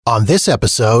on this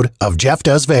episode of Jeff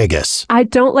Does Vegas. I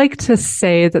don't like to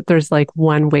say that there's like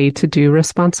one way to do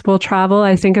responsible travel.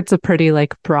 I think it's a pretty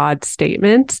broad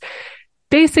statement.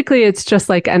 Basically, it's just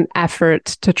like an effort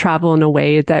to travel in a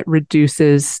way that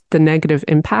reduces the negative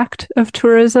impact of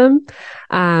tourism.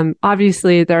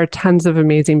 Obviously, there are tons of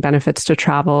amazing benefits to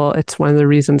travel. It's one of the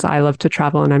reasons I love to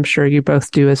travel, and I'm sure you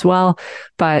both do as well.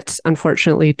 But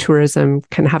unfortunately, tourism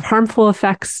can have harmful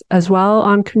effects as well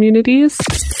on communities.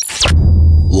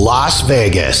 Las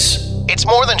Vegas. It's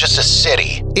more than just a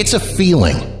city. It's a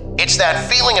feeling. It's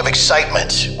that feeling of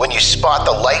excitement when you spot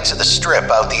the lights of the Strip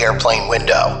out the airplane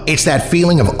window. It's that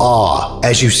feeling of awe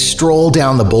as you stroll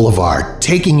down the boulevard,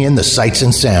 taking in the sights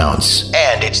and sounds.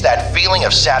 And it's that feeling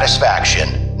of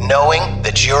satisfaction, knowing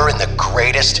that you're in the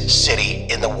greatest city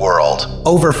in the world.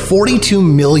 Over 42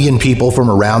 million people from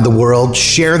around the world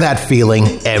share that feeling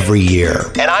every year.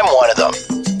 And I'm one of them.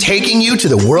 Taking you to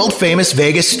the world-famous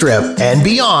Vegas Strip and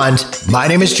beyond, my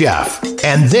name is Jeff,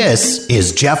 and this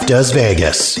is Jeff Does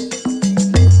Vegas.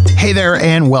 Hey there,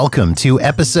 and welcome to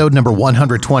episode number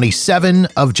 127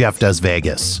 of Jeff Does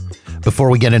Vegas. Before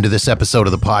we get into this episode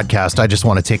of the podcast, I just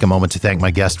want to take a moment to thank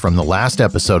my guest from the last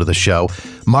episode of the show,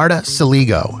 Marta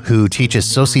Saligo, who teaches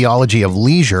sociology of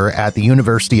leisure at the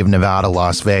University of Nevada,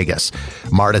 Las Vegas.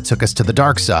 Marta took us to the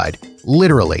dark side,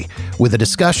 literally, with a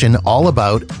discussion all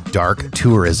about dark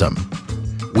tourism.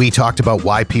 We talked about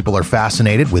why people are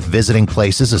fascinated with visiting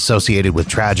places associated with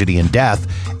tragedy and death,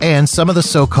 and some of the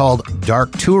so-called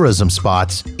dark tourism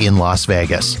spots in Las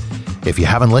Vegas. If you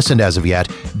haven't listened as of yet,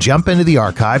 jump into the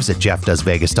archives at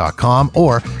jeffdoesvegas.com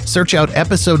or search out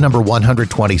episode number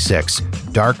 126,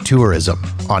 Dark Tourism,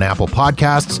 on Apple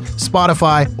Podcasts,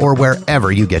 Spotify, or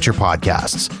wherever you get your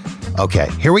podcasts. Okay,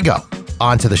 here we go.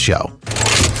 On to the show.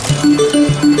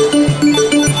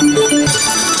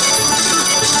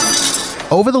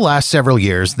 Over the last several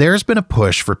years, there's been a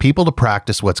push for people to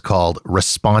practice what's called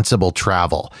responsible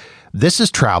travel. This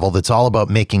is travel that's all about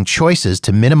making choices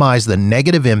to minimize the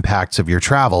negative impacts of your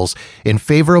travels in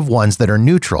favor of ones that are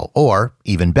neutral or,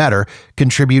 even better,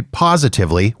 contribute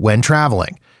positively when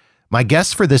traveling. My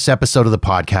guests for this episode of the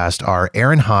podcast are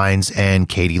Erin Hines and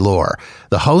Katie Lohr,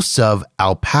 the hosts of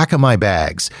Alpaca My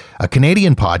Bags, a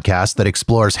Canadian podcast that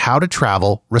explores how to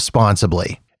travel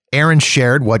responsibly. Erin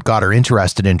shared what got her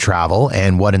interested in travel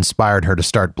and what inspired her to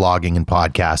start blogging and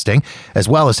podcasting, as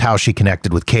well as how she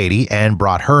connected with Katie and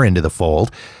brought her into the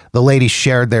fold. The ladies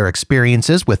shared their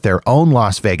experiences with their own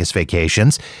Las Vegas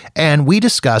vacations, and we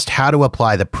discussed how to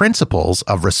apply the principles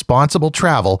of responsible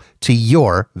travel to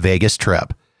your Vegas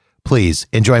trip. Please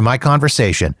enjoy my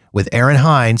conversation with Erin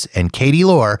Hines and Katie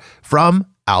Lohr from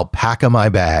Alpaca My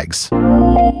Bags.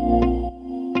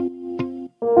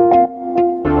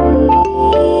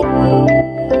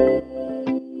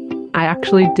 I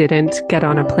actually didn't get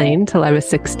on a plane till I was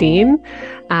 16,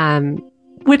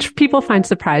 which people find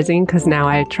surprising because now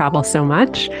I travel so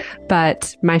much.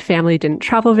 But my family didn't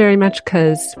travel very much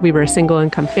because we were a single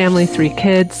income family, 3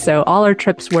 kids. So all our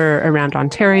trips were around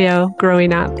Ontario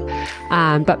growing up.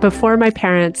 But before my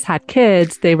parents had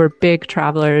kids, they were big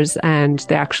travelers and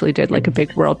they actually did like a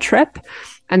big world trip.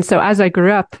 And so as I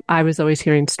grew up, I was always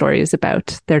hearing stories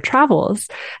about their travels.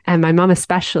 And my mom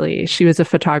especially, she was a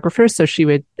photographer, so she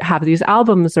would have these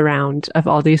albums around of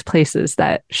all these places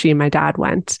that she and my dad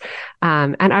went.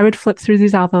 And I would flip through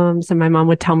these albums and my mom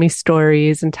would tell me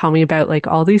stories and tell me about like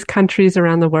all these countries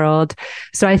around the world.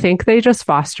 So I think they just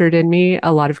fostered in me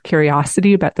a lot of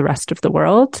curiosity about the rest of the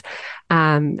world.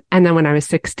 And then when I was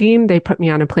 16, they put me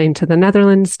on a plane to the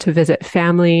Netherlands to visit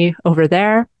family over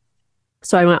there.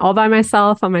 So I went all by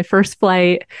myself on my first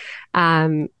flight.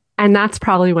 And that's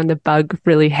probably when the bug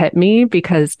really hit me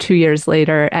because 2 years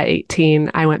later at 18,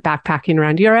 I went backpacking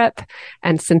around Europe.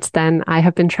 And since then, I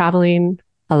have been traveling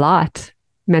a lot,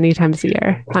 many times a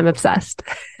year. I'm obsessed.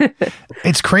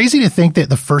 It's crazy to think that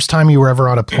the first time you were ever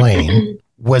on a plane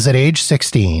was at age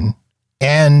 16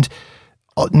 and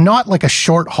not like a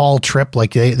short haul trip.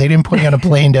 Like they didn't put you on a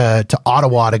plane to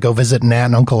Ottawa to go visit an aunt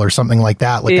and uncle or something like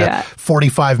that, like a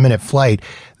 45-minute flight.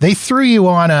 They threw you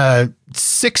on a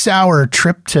 6-hour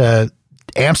trip to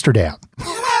Amsterdam.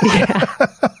 Yeah.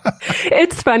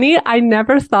 It's funny. I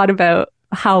never thought about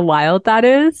how wild that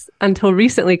is until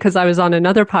recently because I was on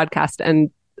another podcast and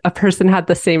a person had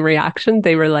the same reaction.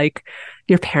 They were like,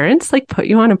 your parents like put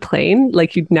you on a plane,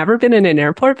 like you'd never been in an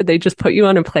airport, but they just put you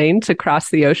on a plane to cross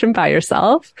the ocean by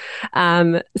yourself.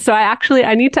 So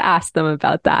I need to ask them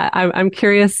about that. I'm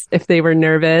curious if they were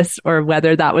nervous or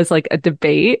whether that was like a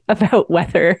debate about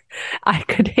whether I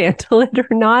could handle it or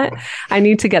not. I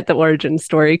need to get the origin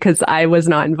story because I was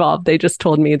not involved. They just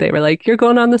told me, they were like, you're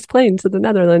going on this plane to the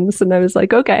Netherlands. And I was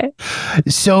like, okay.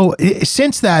 So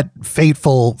since that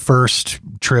fateful first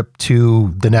trip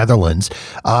to the Netherlands,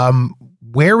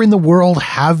 where in the world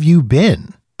have you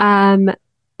been?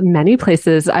 Many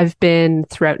places. I've been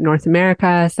throughout North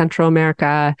America, Central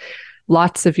America,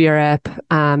 lots of Europe,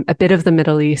 a bit of the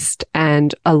Middle East,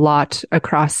 and a lot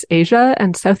across Asia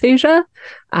and South Asia.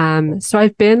 So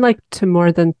I've been like to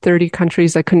more than 30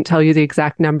 countries. I couldn't tell you the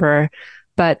exact number,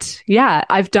 but yeah,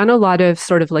 I've done a lot of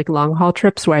sort of like long haul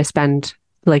trips where I spend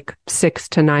like 6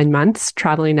 to 9 months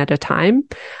traveling at a time,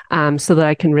 so that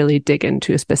I can really dig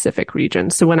into a specific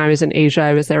region. So when I was in Asia,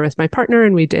 I was there with my partner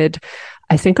and we did,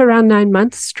 I think, around 9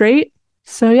 months straight.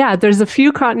 So yeah, there's a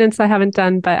few continents I haven't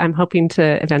done, but I'm hoping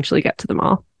to eventually get to them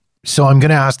all. So I'm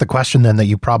going to ask the question then that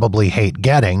you probably hate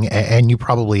getting, and you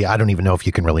probably, I don't even know if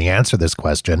you can really answer this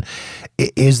question.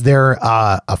 Is there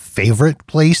a favorite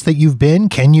place that you've been?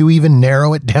 Can you even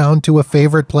narrow it down to a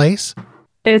favorite place?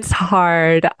 It's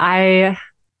hard.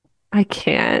 I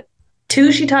can't.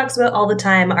 Two she talks about all the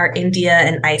time are India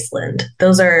and Iceland.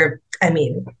 Those are, I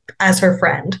mean, as her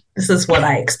friend, this is what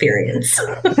I experience.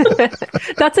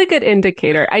 That's a good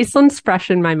indicator. Iceland's fresh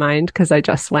in my mind because I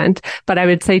just went, but I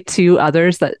would say two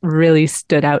others that really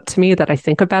stood out to me that I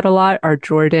think about a lot are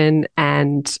Jordan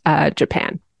and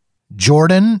Japan.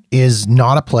 Jordan is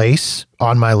not a place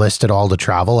on my list at all to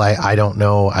travel. I don't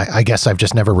know. I guess I've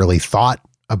just never really thought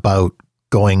about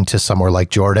going to somewhere like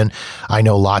Jordan. I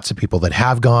know lots of people that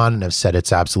have gone and have said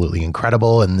it's absolutely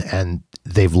incredible and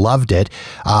they've loved it.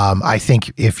 I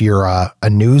think if you're a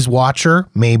news watcher,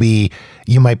 maybe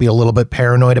you might be a little bit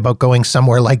paranoid about going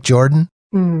somewhere like Jordan.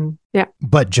 Yeah.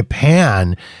 But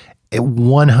Japan,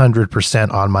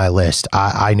 100% on my list.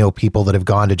 I know people that have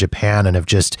gone to Japan and have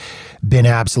just been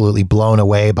absolutely blown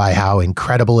away by how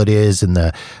incredible it is and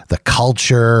the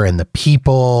culture and the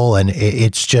people. And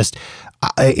it's just,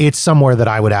 it's somewhere that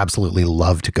I would absolutely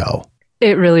love to go.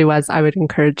 It really was. I would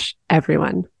encourage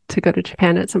everyone to go to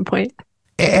Japan at some point.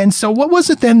 And so what was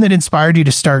it then that inspired you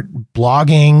to start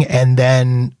blogging and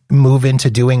then move into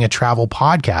doing a travel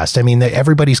podcast? I mean,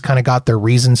 everybody's kind of got their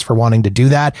reasons for wanting to do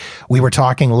that. We were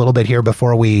talking a little bit here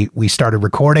before we started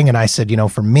recording, and I said,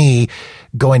 for me,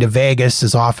 going to Vegas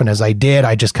as often as I did,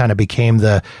 I just kind of became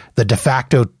the de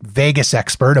facto Vegas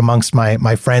expert amongst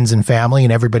my friends and family,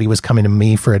 and everybody was coming to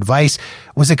me for advice.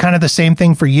 Was it kind of the same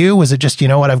thing for you? Was it just,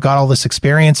 I've got all this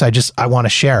experience, I want to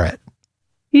share it?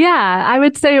 Yeah, I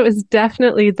would say it was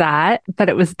definitely that, but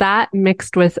it was that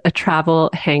mixed with a travel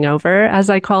hangover, as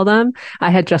I call them. I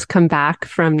had just come back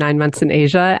from 9 months in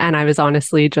Asia, and I was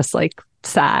honestly just like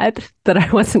sad that I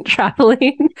wasn't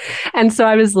traveling. And so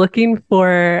I was looking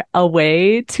for a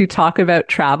way to talk about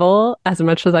travel as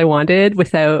much as I wanted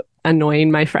without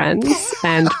annoying my friends,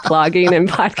 and blogging and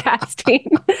podcasting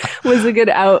was a good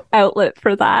outlet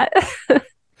for that.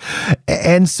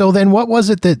 And so then what was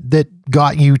it that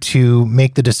got you to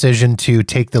make the decision to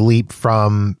take the leap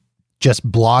from just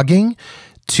blogging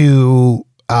to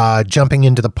jumping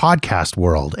into the podcast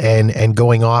world and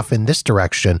going off in this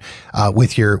direction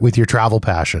with your travel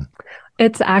passion?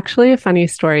 It's actually a funny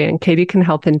story, and Katie can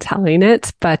help in telling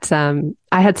it. But I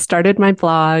had started my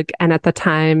blog, and at the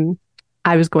time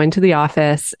I was going to the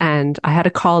office, and I had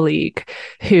a colleague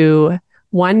who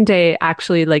one day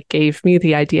actually like gave me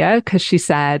the idea, because she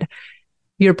said,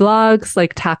 your blogs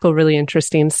like tackle really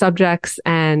interesting subjects,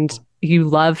 and you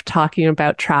love talking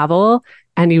about travel,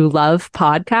 and you love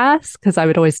podcasts, because I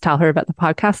would always tell her about the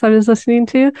podcasts I was listening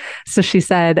to. So she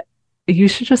said, you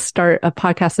should just start a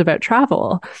podcast about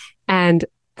travel. And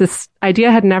this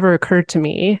idea had never occurred to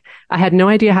me. I had no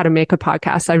idea how to make a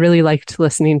podcast. I really liked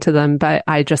listening to them, but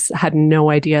I just had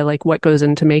no idea like what goes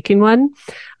into making one.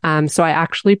 So I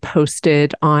actually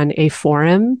posted on a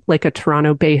forum, like a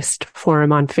Toronto-based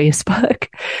forum on Facebook,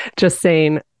 just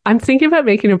saying, I'm thinking about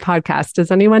making a podcast. Does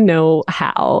anyone know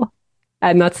how?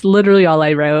 And that's literally all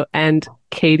I wrote. And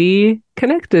Katie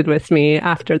connected with me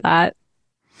after that.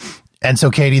 And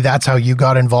so, Katie, that's how you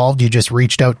got involved. You just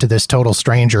reached out to this total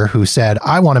stranger who said,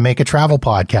 I want to make a travel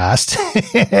podcast.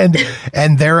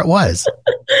 and there it was.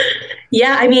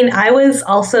 Yeah, I mean, I was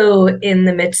also in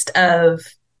the midst of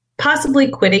possibly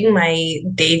quitting my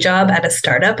day job at a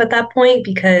startup at that point,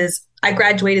 because I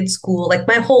graduated school. Like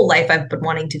my whole life, I've been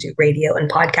wanting to do radio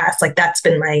and podcasts. Like that's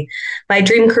been my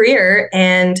dream career.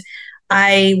 And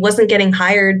I wasn't getting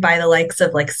hired by the likes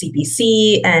of like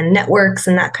CBC and networks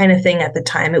and that kind of thing at the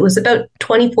time. It was about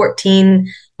 2014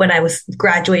 when I was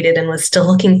graduated and was still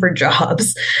looking for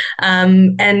jobs.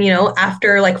 And,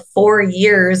 after like 4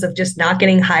 years of just not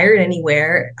getting hired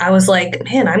anywhere, I was like,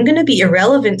 man, I'm going to be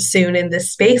irrelevant soon in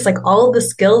this space. Like all of the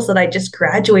skills that I just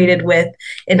graduated with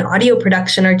in audio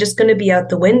production are just going to be out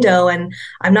the window and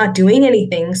I'm not doing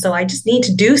anything. So I just need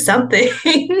to do something.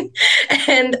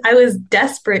 And I was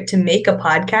desperate to make a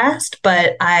podcast,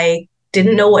 but I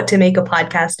didn't know what to make a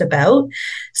podcast about.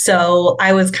 So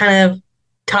I was kind of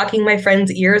talking my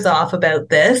friends' ears off about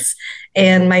this.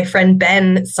 And my friend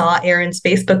Ben saw Erin's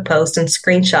Facebook post and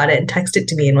screenshot it and texted it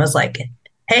to me and was like,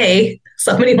 hey,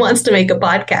 somebody wants to make a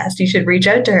podcast. You should reach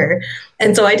out to her.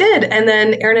 And so I did. And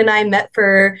then Erin and I met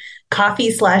for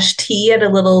coffee/tea at a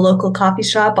little local coffee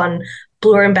shop on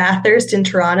Bloor and Bathurst in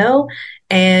Toronto.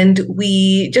 And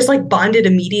we just like bonded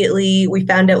immediately. We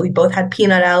found out we both had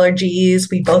peanut allergies.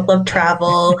 We both love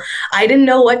travel. I didn't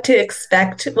know what to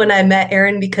expect when I met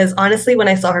Erin because honestly, when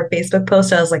I saw her Facebook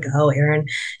post, I was like, oh, Erin,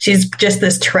 she's just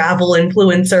this travel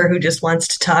influencer who just wants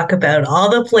to talk about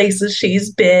all the places she's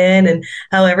been and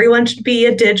how everyone should be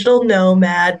a digital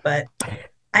nomad. But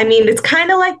I mean, it's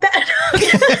kind of like that.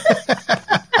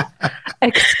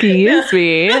 Excuse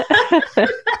me.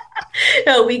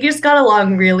 No, we just got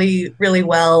along really, really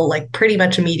well, like pretty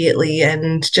much immediately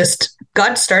and just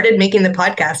got started making the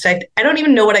podcast. I don't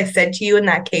even know what I said to you in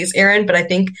that case, Erin, but I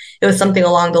think it was something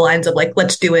along the lines of like,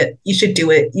 let's do it. You should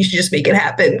do it. You should just make it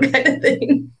happen kind of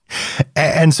thing.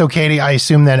 And so, Katie, I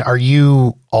assume then, are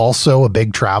you also a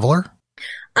big traveler?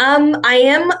 I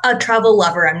am a travel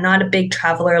lover. I'm not a big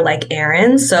traveler like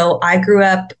Erin. So I grew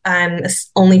up, I'm an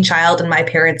only child and my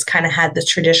parents kind of had this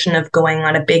tradition of going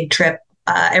on a big trip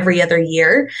every other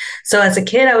year. So as a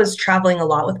kid, I was traveling a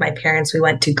lot with my parents. We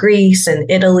went to Greece and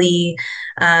Italy,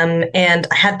 and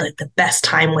I had like the best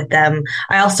time with them.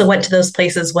 I also went to those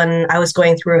places when I was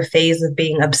going through a phase of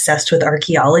being obsessed with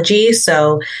archaeology.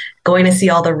 So going to see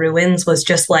all the ruins was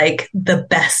just like the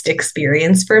best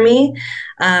experience for me.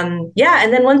 Yeah.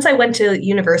 And then once I went to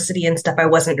university and stuff, I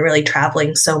wasn't really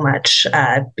traveling so much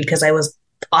because I was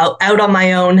out on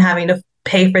my own having to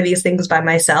pay for these things by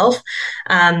myself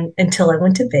until I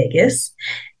went to Vegas.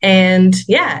 And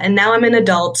yeah, and now I'm an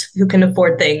adult who can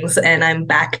afford things and I'm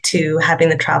back to having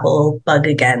the travel bug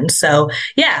again. So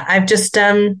yeah, I've just,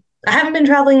 I haven't been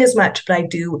traveling as much, but I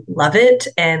do love it.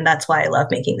 And that's why I love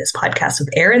making this podcast with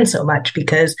Erin so much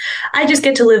because I just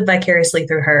get to live vicariously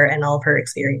through her and all of her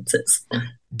experiences.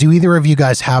 Do either of you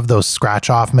guys have those scratch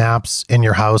off maps in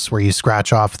your house where you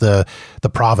scratch off the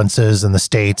provinces and the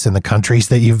states and the countries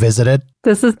that you visited?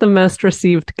 This is the most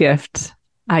received gift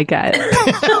I get.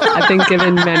 I've been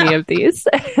given many of these.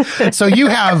 So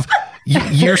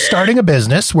you're starting a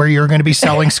business where you're going to be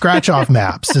selling scratch off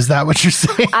maps. Is that what you're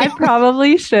saying? I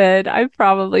probably should.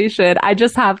 I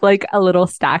just have like a little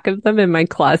stack of them in my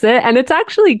closet and it's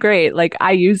actually great. Like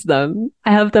I use them.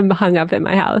 I have them hung up in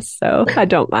my house, so I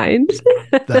don't mind.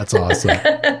 That's awesome.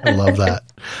 I love that.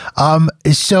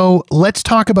 So let's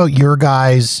talk about your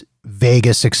guys'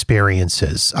 Vegas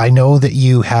experiences. I know that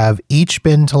you have each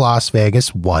been to Las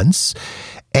Vegas once.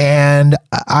 And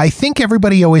I think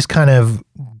everybody always kind of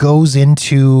goes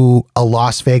into a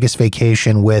Las Vegas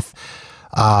vacation with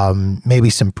maybe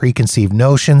some preconceived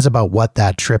notions about what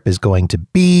that trip is going to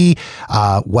be,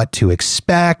 what to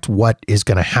expect, what is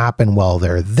going to happen while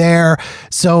they're there.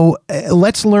 So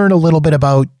let's learn a little bit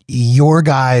about your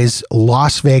guys'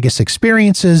 Las Vegas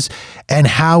experiences and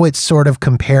how it's sort of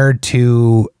compared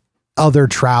to other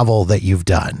travel that you've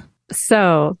done.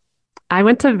 So I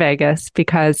went to Vegas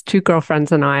because two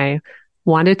girlfriends and I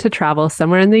wanted to travel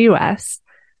somewhere in the US.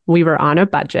 We were on a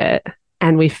budget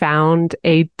and we found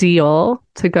a deal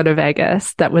to go to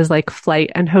Vegas that was like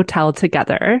flight and hotel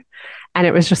together. And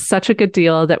it was just such a good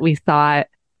deal that we thought,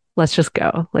 let's just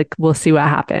go. Like, we'll see what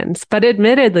happens. But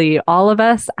admittedly, all of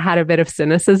us had a bit of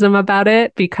cynicism about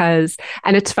it because,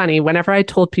 and it's funny, whenever I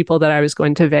told people that I was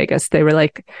going to Vegas, they were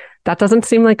like, that doesn't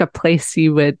seem like a place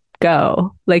you would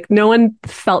go. Like no one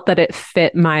felt that it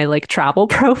fit my like travel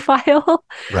profile.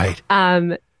 Right.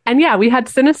 And yeah, we had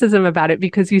cynicism about it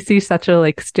because you see such a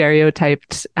like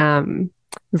stereotyped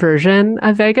version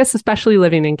of Vegas, especially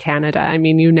living in Canada. I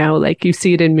mean, like you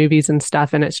see it in movies and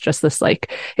stuff, and it's just this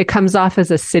like, it comes off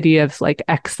as a city of like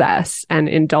excess and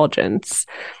indulgence.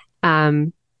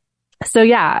 So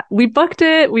yeah, we booked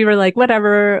it. We were like,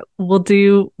 whatever, we'll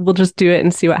just do it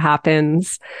and see what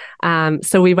happens.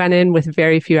 So we went in with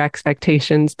very few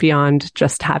expectations beyond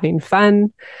just having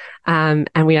fun. And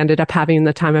we ended up having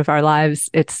the time of our lives.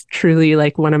 It's truly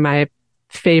like one of my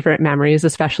favorite memories,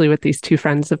 especially with these two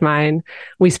friends of mine.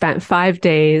 We spent 5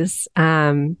 days.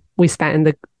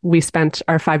 We spent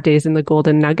our 5 days in the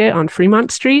Golden Nugget on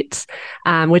Fremont Street,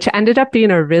 which ended up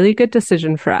being a really good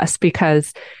decision for us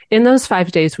because in those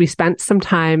 5 days, we spent some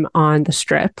time on the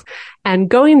Strip. And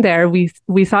going there, we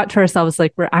thought to ourselves,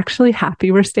 like, we're actually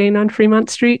happy we're staying on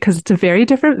Fremont Street because it's a very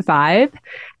different vibe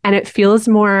and it feels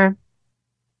more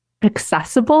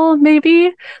accessible,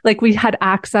 maybe. Like we had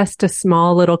access to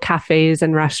small little cafes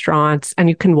and restaurants and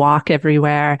you can walk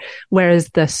everywhere. Whereas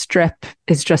the Strip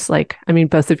is just like, I mean,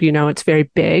 both of you know, it's very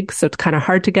big. So it's kind of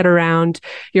hard to get around.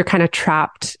 You're kind of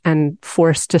trapped and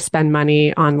forced to spend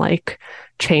money on like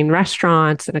chain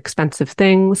restaurants and expensive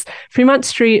things. Fremont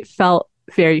Street felt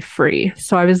very free.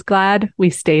 So I was glad we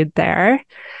stayed there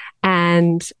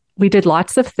and we did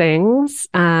lots of things.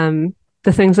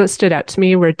 The things that stood out to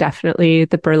me were definitely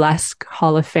the Burlesque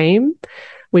Hall of Fame.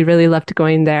 We really loved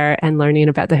going there and learning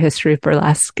about the history of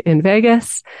burlesque in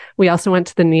Vegas. We also went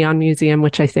to the Neon Museum,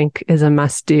 which I think is a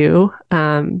must-do.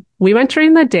 We went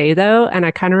during the day, though, and I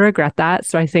kind of regret that.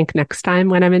 So I think next time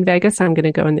when I'm in Vegas, I'm going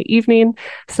to go in the evening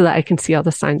so that I can see all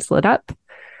the signs lit up.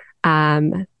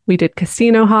 We did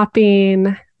casino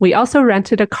hopping. We also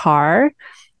rented a car.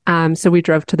 So we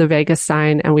drove to the Vegas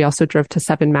sign, and we also drove to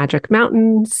Seven Magic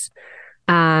Mountains.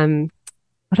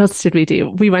 What else did we do?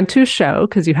 We went to a show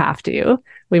because you have to.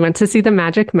 We went to see the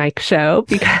Magic Mike show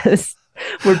because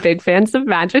we're big fans of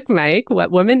Magic Mike.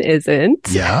 What woman isn't?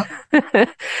 Yeah.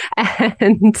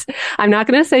 And I'm not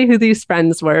going to say who these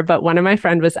friends were, but one of my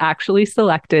friends was actually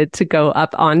selected to go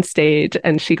up on stage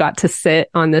and she got to sit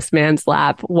on this man's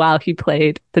lap while he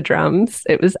played the drums.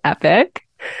 It was epic.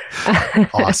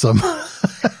 Awesome.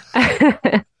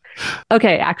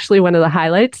 Okay, actually, one of the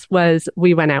highlights was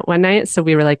we went out one night. So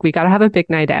we were like, we got to have a big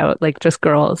night out, like just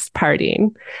girls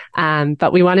partying.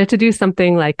 But we wanted to do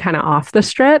something like kind of off the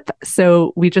Strip.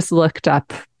 So we just looked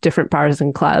up different bars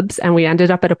and clubs and we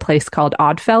ended up at a place called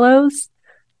Oddfellows.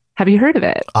 Have you heard of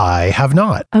it? I have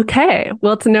not. Okay.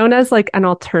 Well, it's known as like an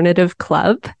alternative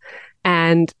club.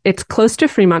 And it's close to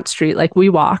Fremont Street. Like we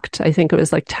walked, I think it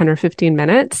was like 10 or 15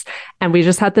 minutes. And we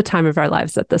just had the time of our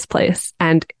lives at this place.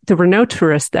 And there were no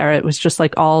tourists there. It was just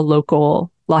like all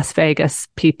local Las Vegas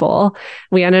people.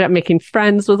 We ended up making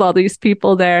friends with all these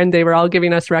people there and they were all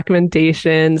giving us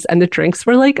recommendations and the drinks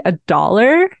were like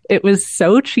 $1. It was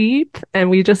so cheap.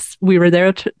 And we were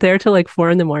there till like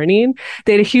 4 a.m.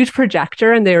 They had a huge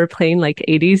projector and they were playing like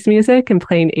 80s music and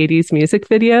playing 80s music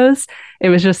videos. It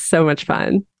was just so much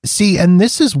fun. See, and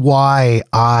this is why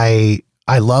I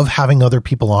love having other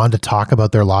people on to talk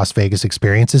about their Las Vegas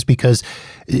experiences, because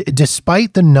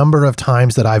despite the number of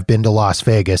times that I've been to Las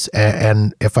Vegas,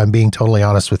 and if I'm being totally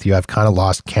honest with you, I've kind of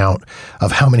lost count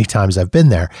of how many times I've been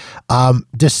there.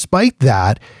 Despite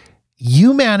that,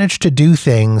 you managed to do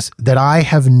things that I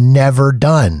have never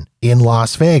done in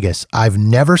Las Vegas. I've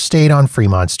never stayed on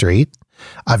Fremont Street.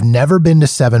 I've never been to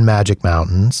Seven Magic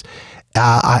Mountains.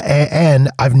 And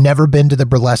I've never been to the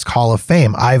Burlesque Hall of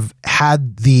Fame. I've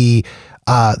had the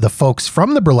folks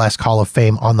from the Burlesque Hall of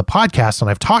Fame on the podcast and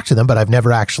I've talked to them, but I've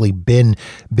never actually been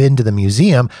to the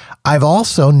museum. I've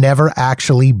also never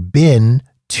actually been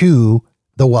to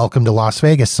the Welcome to Las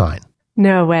Vegas sign.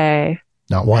 No way.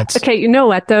 Not once. Okay, you know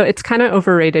what though? It's kind of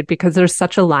overrated because there's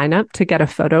such a lineup to get a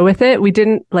photo with it. We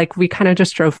kind of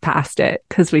just drove past it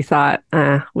because we thought,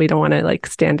 we don't want to like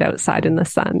stand outside in the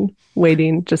sun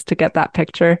waiting just to get that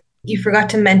picture. You forgot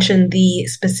to mention the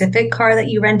specific car that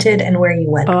you rented and where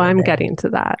you went. Oh, I'm getting to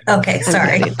that. Okay,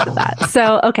 sorry.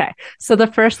 So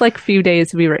the first like few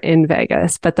days we were in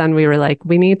Vegas, but then we were like,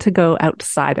 we need to go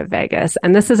outside of Vegas.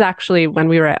 And this is actually when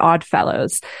we were at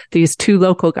Oddfellows, these two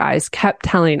local guys kept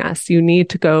telling us, you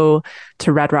need to go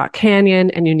to Red Rock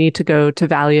Canyon and you need to go to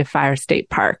Valley of Fire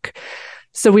State Park.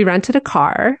 So we rented a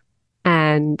car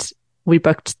and we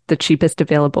booked the cheapest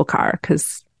available car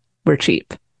because we're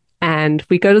cheap. And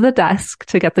we go to the desk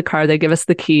to get the car. They give us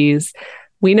the keys.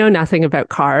 We know nothing about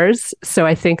cars. So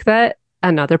I think that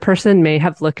another person may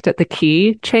have looked at the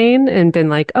key chain and been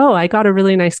like, oh, I got a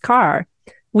really nice car.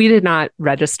 We did not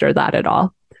register that at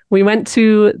all. We went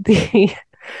to the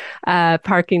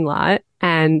parking lot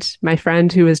and my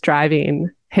friend who was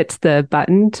driving hits the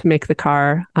button to make the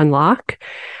car unlock.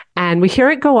 And we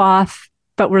hear it go off.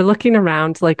 But we're looking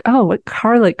around like, oh, what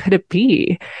car like could it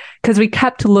be? Because we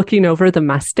kept looking over the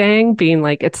Mustang, being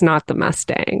like, it's not the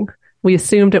Mustang. We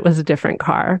assumed it was a different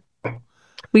car.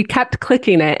 We kept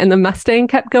clicking it and the Mustang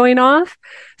kept going off.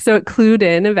 So it clued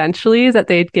in eventually that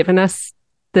they'd given us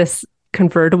this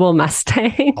convertible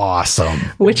Mustang. Awesome.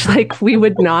 Which like we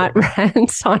would not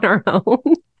rent on our own.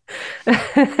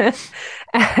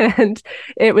 And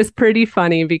it was pretty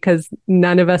funny because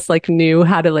none of us like knew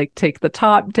how to like take the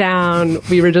top down.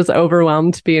 We were just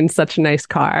overwhelmed to be in such a nice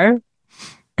car.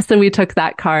 So we took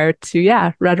that car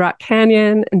to, Red Rock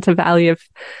Canyon and to Valley of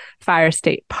Fire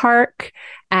State Park.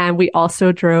 And we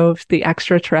also drove the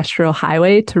extraterrestrial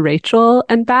highway to Rachel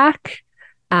and back.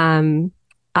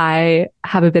 I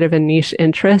have a bit of a niche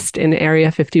interest in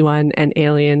Area 51 and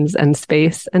aliens and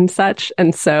space and such.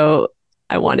 And so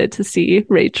I wanted to see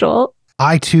Rachel.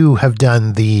 I too have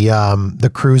done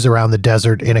the cruise around the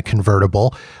desert in a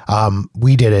convertible.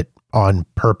 We did it on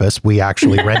purpose. We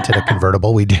actually rented a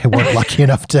convertible. Weren't lucky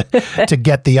enough to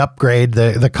get the upgrade,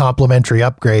 the complimentary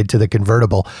upgrade to the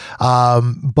convertible.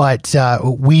 But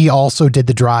we also did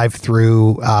the drive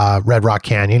through Red Rock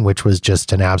Canyon, which was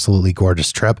just an absolutely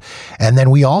gorgeous trip. And then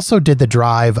we also did the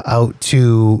drive out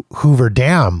to Hoover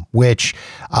Dam, which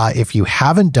if you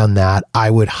haven't done that, I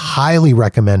would highly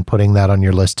recommend putting that on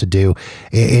your list to do.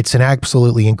 It's an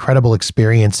absolutely incredible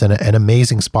experience and an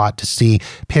amazing spot to see.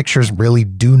 Pictures really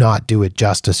do not do it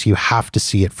justice. You have to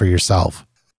see it for yourself.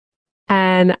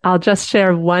 And I'll just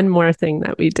share one more thing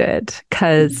that we did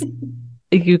because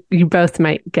you both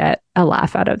might get a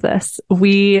laugh out of this.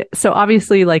 So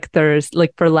obviously like there's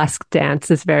like burlesque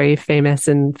dance is very famous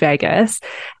in Vegas,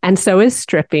 and so is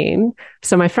stripping.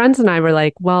 So my friends and I were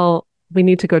like, well, we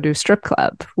need to go to a strip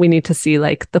club. We need to see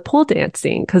like the pole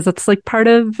dancing because it's like part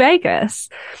of Vegas.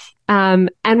 And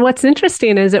what's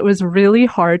interesting is it was really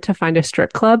hard to find a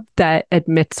strip club that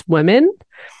admits women.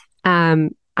 I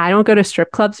don't go to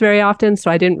strip clubs very often,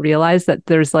 so I didn't realize that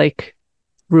there's like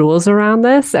rules around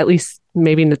this. At least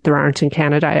maybe there aren't in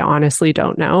Canada. I honestly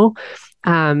don't know.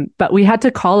 But we had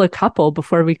to call a couple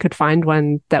before we could find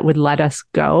one that would let us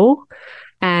go.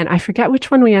 And I forget which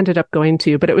one we ended up going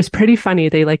to, but it was pretty funny.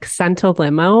 They like sent a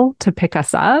limo to pick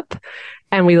us up.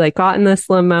 And we like got in this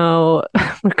limo,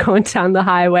 we're going down the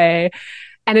highway.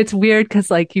 And it's weird because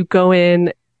like you go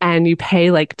in and you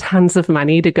pay like tons of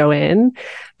money to go in,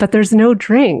 but there's no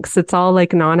drinks. It's all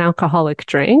like non-alcoholic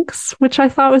drinks, which I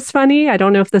thought was funny. I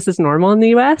don't know if this is normal in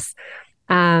the US.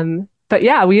 But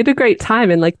yeah, we had a great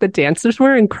time and like the dancers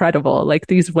were incredible. Like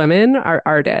these women are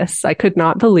artists. I could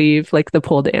not believe like the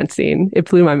pole dancing. It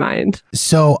blew my mind.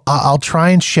 So I'll try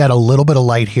and shed a little bit of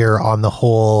light here on the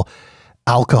whole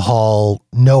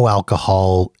no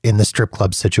alcohol in the strip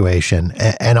club situation.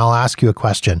 And I'll ask you a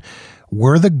question.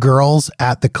 Were the girls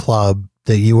at the club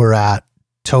that you were at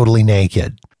totally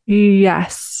naked?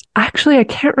 Yes. Actually, I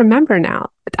can't remember now.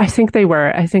 I think they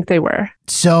were.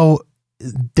 So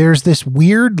there's this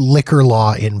weird liquor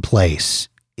law in place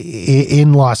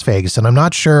in Las Vegas. And I'm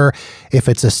not sure if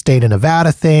it's a state of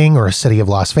Nevada thing or a city of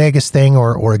Las Vegas thing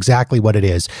or exactly what it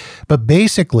is. But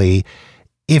basically,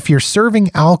 if you're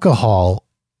serving alcohol,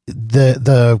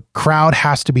 the crowd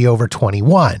has to be over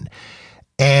 21.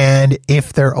 And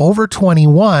if they're over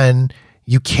 21,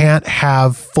 you can't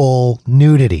have full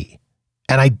nudity.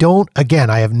 And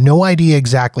I have no idea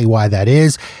exactly why that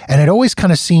is. And it always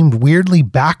kind of seemed weirdly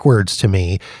backwards to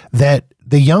me that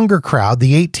the younger crowd,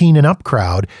 the 18 and up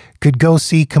crowd, could go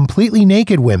see completely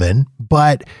naked women,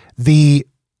 but the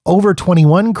over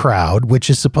 21 crowd, which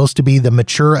is supposed to be the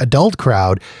mature adult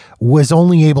crowd, was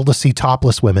only able to see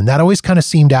topless women. That always kind of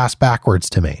seemed ass backwards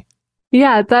to me.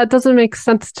 Yeah, that doesn't make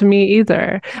sense to me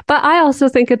either. But I also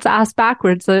think it's ass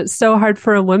backwards that it's so hard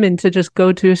for a woman to just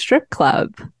go to a strip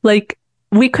club. Like,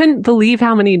 we couldn't believe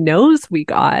how many no's we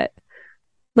got.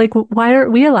 Like, why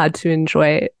aren't we allowed to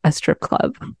enjoy a strip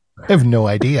club? I have no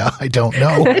idea. I don't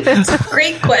know. It's a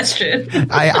great question.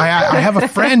 I have a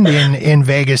friend in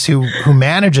Vegas who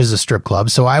manages a strip club,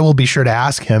 so I will be sure to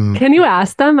ask him. Can you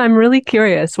ask them? I'm really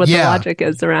curious what the logic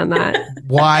is around that.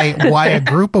 Why a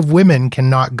group of women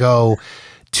cannot go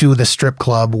to the strip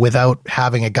club without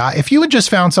having a guy. If you had just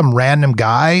found some random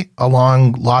guy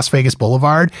along Las Vegas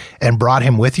Boulevard and brought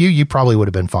him with you, you probably would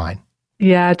have been fine.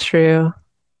 Yeah, true.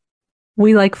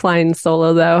 We like flying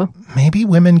solo, though. Maybe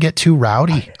women get too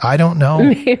rowdy. I don't know.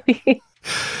 Maybe.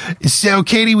 So,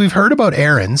 Katie, we've heard about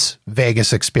Erin's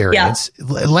Vegas experience.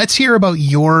 Yeah. Let's hear about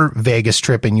your Vegas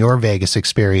trip and your Vegas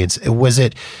experience. Was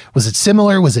it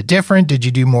similar? Was it different? Did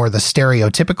you do more of the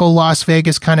stereotypical Las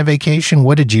Vegas kind of vacation?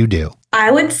 What did you do?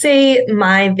 I would say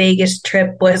my Vegas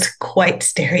trip was quite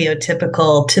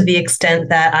stereotypical to the extent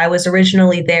that I was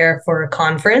originally there for a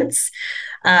conference.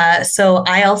 So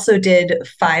I also did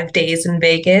 5 days in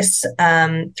Vegas.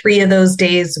 3 of those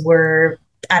days were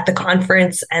at the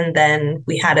conference, and then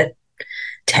we had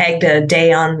tagged a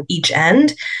day on each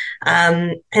end.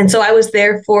 And so I was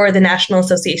there for the National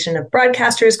Association of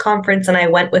Broadcasters conference, and I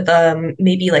went with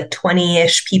maybe like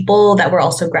 20-ish people that were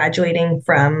also graduating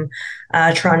from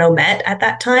Toronto Met at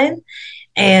that time.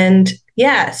 And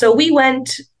Yeah. So we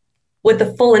went with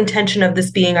the full intention of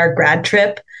this being our grad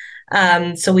trip.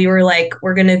 So we were like,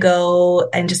 we're going to go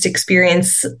and just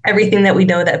experience everything that we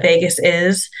know that Vegas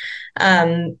is.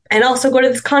 And also go to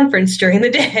this conference during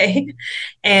the day.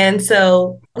 And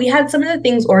so we had some of the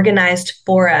things organized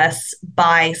for us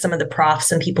by some of the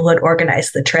profs and people who had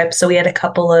organized the trip. So we had a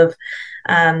couple of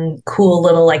cool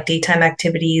little like daytime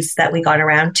activities that we got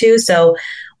around to. So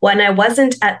when I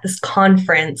wasn't at this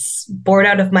conference, bored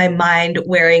out of my mind,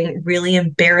 wearing really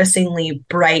embarrassingly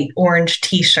bright orange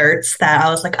t-shirts that I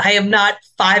was like, I am not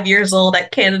 5 years old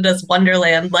at Canada's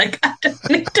Wonderland. Like, I don't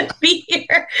need to be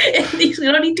here. We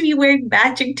don't need to be wearing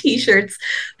matching t-shirts.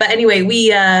 But anyway,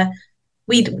 we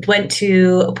went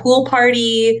to a pool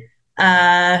party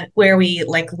where we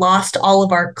like lost all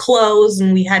of our clothes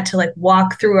and we had to like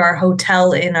walk through our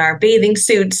hotel in our bathing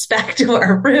suits back to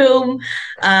our room.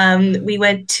 We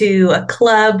went to a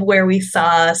club where we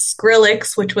saw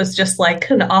Skrillex, which was just like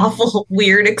an awful,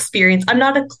 weird experience. I'm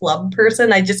not a club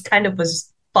person. I just kind of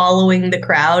was following the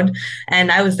crowd, and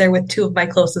I was there with two of my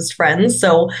closest friends.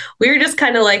 So we were just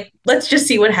kind of like, let's just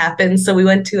see what happens. So we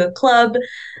went to a club.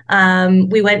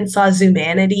 We went and saw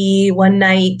Zumanity one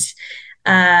night.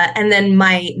 And then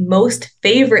my most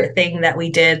favorite thing that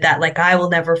we did that like I will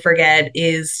never forget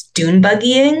is dune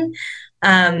buggying.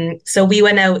 So we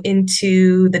went out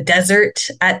into the desert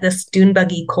at this dune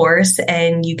buggy course,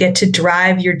 and you get to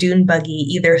drive your dune buggy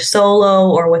either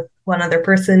solo or with one other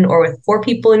person or with 4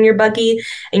 people in your buggy,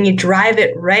 and you drive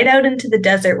it right out into the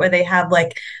desert where they have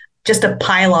like just a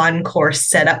pylon course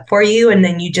set up for you, and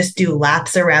then you just do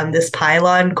laps around this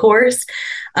pylon course.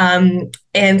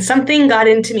 And something got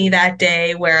into me that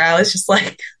day where I was just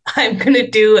like, I'm going to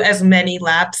do as many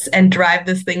laps and drive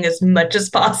this thing as much as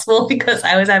possible because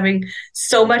I was having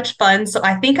so much fun. So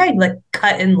I think I like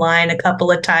cut in line a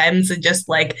couple of times and just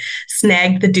like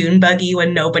snagged the dune buggy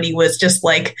when nobody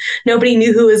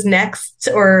knew who was next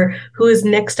or who was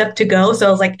next up to go. So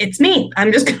I was like, it's me.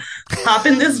 I'm just going to hop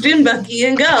in this dune buggy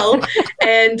and go.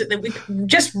 And we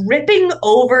just ripping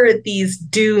over these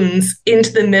dunes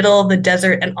into the middle of the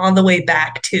desert and on the way back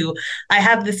to, I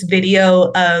have this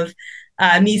video of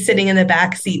me sitting in the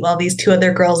back seat while these 2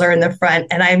 other girls are in the front,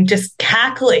 and I'm just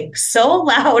cackling so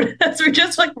loud as we're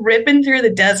just like ripping through the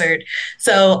desert.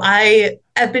 So I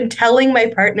have been telling my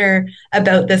partner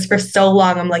about this for so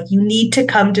long. I'm like, you need to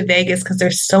come to Vegas because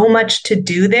there's so much to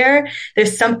do there.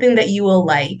 There's something that you will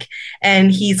like.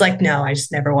 And he's like, no, I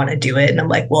just never want to do it. And I'm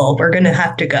like, well, we're going to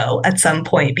have to go at some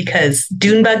point because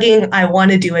dune bugging, I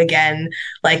want to do again,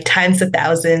 like times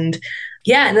 1,000.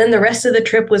 Yeah, and then the rest of the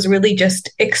trip was really just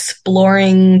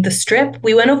exploring the strip.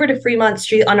 We went over to Fremont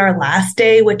Street on our last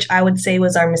day, which I would say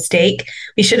was our mistake.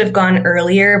 We should have gone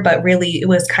earlier, but really it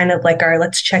was kind of like our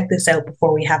let's check this out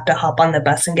before we have to hop on the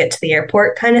bus and get to the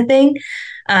airport kind of thing.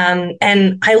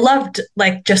 And I loved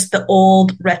like just the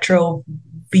old retro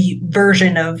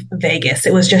version of Vegas.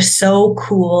 It was just so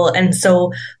cool and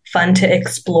so fun to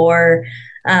explore.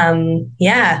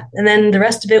 Yeah. And then the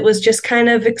rest of it was just kind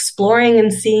of exploring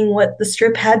and seeing what the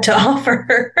strip had to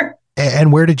offer.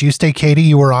 And where did you stay, Katie?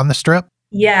 You were on the strip?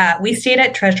 Yeah, we stayed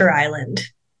at Treasure Island.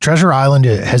 Treasure Island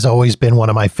has always been one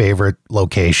of my favorite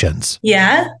locations.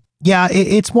 Yeah. Yeah,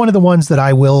 it's one of the ones that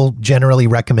I will generally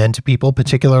recommend to people,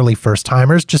 particularly first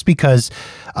timers, just because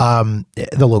the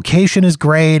location is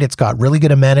great. It's got really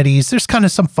good amenities. There's kind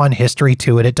of some fun history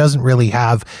to it. It doesn't really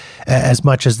have as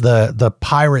much as the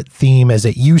pirate theme as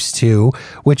it used to,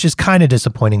 which is kind of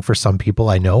disappointing for some people,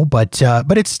 I know, but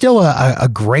it's still a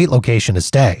great location to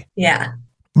stay. Yeah.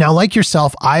 Now, like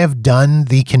yourself, I have done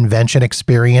the convention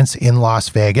experience in Las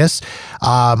Vegas.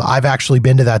 I've actually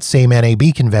been to that same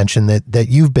NAB convention that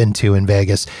you've been to in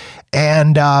Vegas.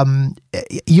 And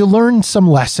you learn some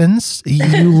lessons.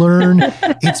 You learn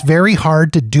it's very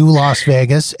hard to do Las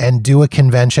Vegas and do a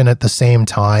convention at the same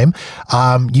time.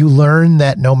 You learn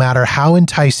that no matter how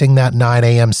enticing that 9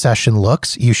 a.m. session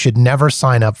looks, you should never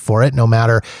sign up for it, no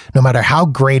matter how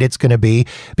great it's going to be,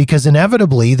 because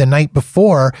inevitably the night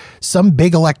before, some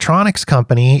big electronics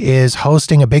company is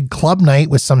hosting a big club night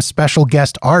with some special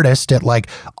guest artist at like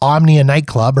Omnia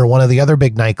nightclub or one of the other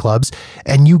big nightclubs.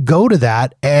 And you go to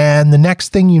that, and the next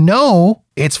thing you know,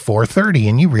 it's 4:30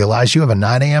 and you realize you have a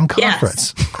 9 a.m.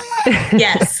 conference.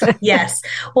 Yes.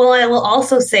 Well, I will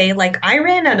also say, like, I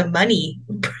ran out of money,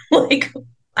 like,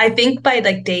 I think by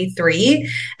like day 3.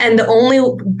 And the only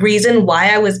reason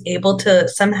why I was able to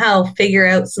somehow figure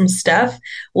out some stuff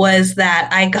was that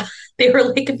they were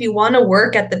like, if you want to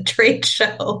work at the trade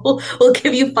show, we'll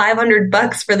give you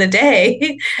 $500 for the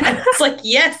day. And I was like,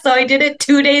 yes. So I did it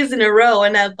 2 days in a row,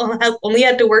 and I only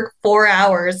had to work 4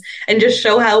 hours and just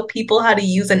show how people how to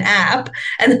use an app.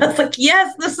 And I was like,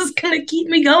 yes, this is going to keep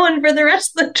me going for the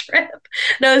rest of the trip.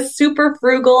 And I was super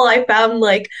frugal. I found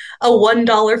like a $1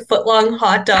 footlong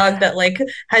hot dog that like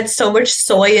had so much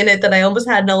soy in it that I almost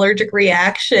had an allergic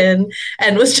reaction,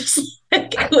 and was just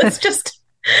like, it was just,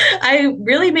 I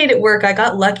really made it work. I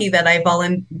got lucky that I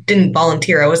didn't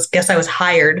volunteer. Guess I was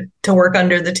hired to work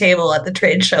under the table at the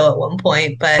trade show at one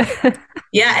point. But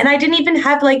yeah, and I didn't even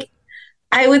have like,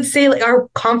 I would say like our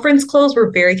conference clothes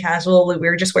were very casual. We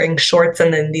were just wearing shorts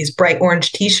and then these bright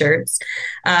orange t-shirts.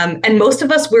 And most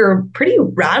of us were pretty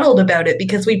rattled about it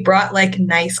because we brought like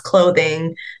nice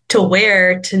clothing to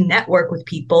wear to network with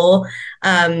people.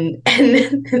 And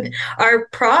our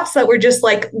profs that were just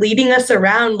like leading us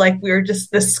around like we were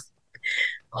just this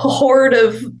horde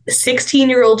of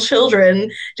 16-year-old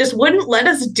children just wouldn't let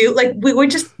us do, like, we were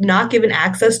just not given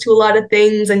access to a lot of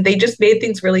things, and they just made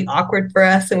things really awkward for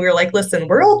us. And we were like, listen,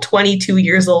 we're all 22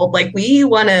 years old, like we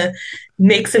want to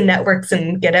make some networks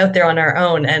and get out there on our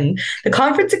own. And the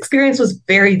conference experience was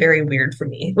very, very weird for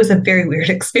me. It was a very weird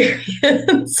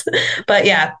experience. But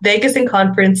yeah, Vegas and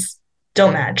conference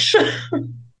don't match.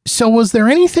 So was there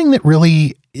anything that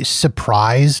really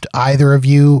surprised either of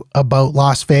you about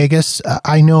Las Vegas?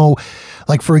 I know,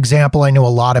 like, for example, I know a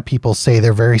lot of people say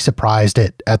they're very surprised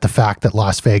at the fact that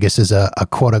Las Vegas is a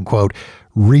quote unquote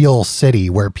real city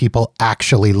where people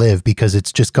actually live, because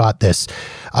it's just got this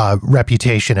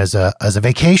reputation as a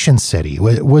vacation city.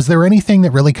 Was there anything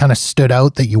that really kind of stood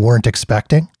out that you weren't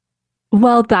expecting?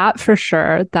 Well, that for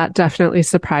sure. That definitely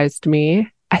surprised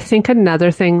me. I think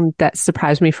another thing that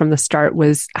surprised me from the start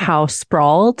was how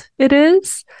sprawled it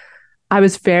is. I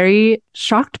was very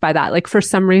shocked by that. Like, for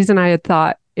some reason, I had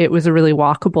thought it was a really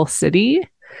walkable city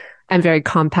and very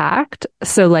compact.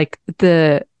 So like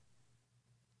the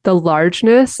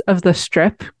largeness of the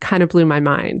strip kind of blew my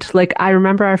mind. Like, I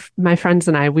remember my friends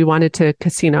and I, we wanted to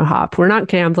casino hop. We're not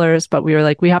gamblers, but we were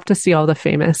like, we have to see all the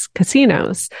famous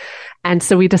casinos. And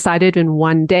so we decided in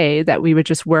one day that we would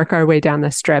just work our way down the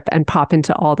strip and pop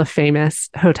into all the famous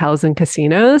hotels and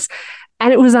casinos.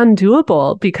 And it was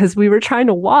undoable because we were trying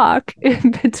to walk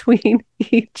in between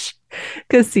each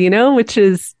casino, which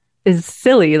is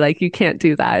silly. Like, you can't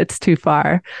do that. It's too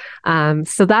far.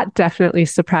 So that definitely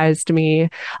surprised me.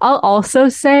 I'll also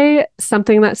say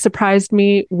something that surprised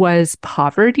me was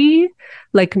poverty,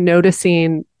 like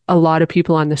noticing a lot of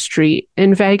people on the street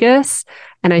in Vegas.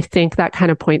 And I think that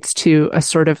kind of points to a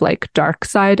sort of like dark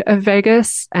side of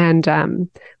Vegas. And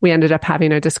we ended up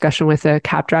having a discussion with a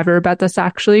cab driver about this,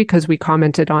 actually, because we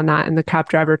commented on that. And the cab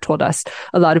driver told us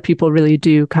a lot of people really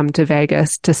do come to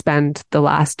Vegas to spend the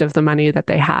last of the money that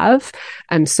they have.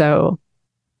 And so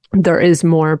there is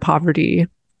more poverty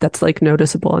that's like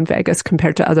noticeable in Vegas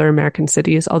compared to other American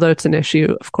cities, although it's an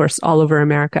issue, of course, all over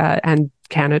America and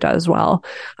Canada as well.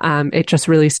 It just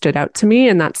really stood out to me.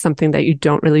 And that's something that you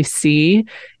don't really see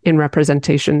in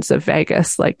representations of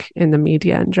Vegas, like in the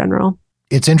media in general.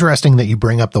 It's interesting that you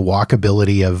bring up the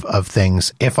walkability of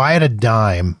things. If I had a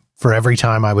dime for every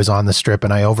time I was on the strip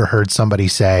and I overheard somebody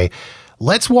say,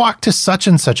 let's walk to such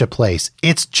and such a place,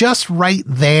 it's just right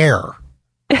there.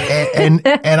 and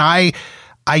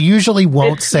I usually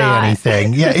won't say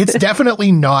anything. Yeah, it's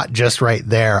definitely not just right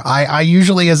there. I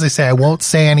usually, as I say, I won't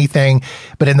say anything,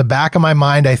 but in the back of my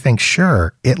mind, I think,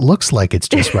 sure, it looks like it's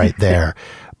just right there.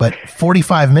 But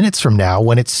 45 minutes from now,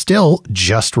 when it's still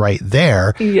just right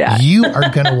there, you are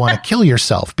going to want to kill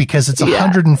yourself because it's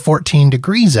 114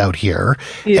 degrees out here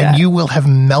and you will have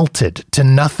melted to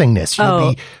nothingness.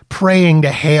 You'll be praying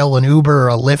to hail an Uber or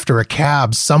a Lyft or a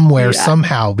cab somewhere,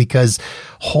 somehow, because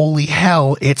holy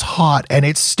hell, it's hot and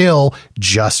it's still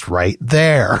just right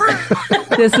there.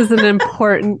 This is an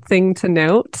important thing to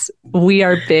note. We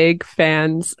are big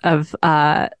fans of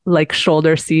like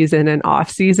shoulder season and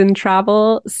off-season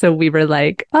travel. So we were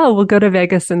like, oh, we'll go to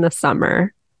Vegas in the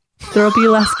summer. There'll be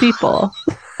less people.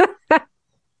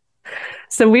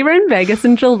 So we were in Vegas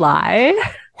in July.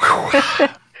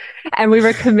 And we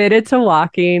were committed to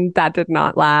walking. That did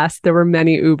not last. There were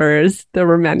many Ubers. There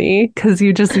were many, because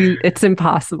it's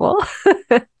impossible.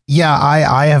 Yeah,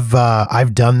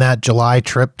 I've done that July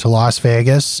trip to Las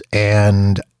Vegas,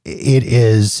 and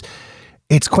it's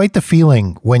quite the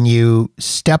feeling when you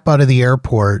step out of the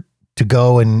airport to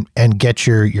go and get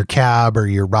your cab or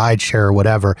your ride share or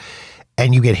whatever,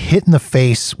 and you get hit in the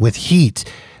face with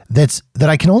heat that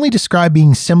I can only describe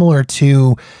being similar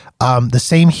to the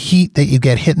same heat that you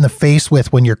get hit in the face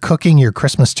with when you're cooking your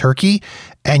Christmas turkey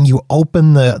and you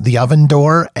open the oven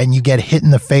door and you get hit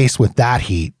in the face with that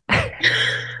heat.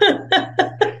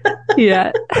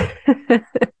 Yeah.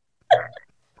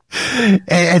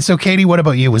 And so, Katie, what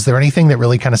about you? Was there anything that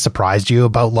really kind of surprised you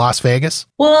about Las Vegas?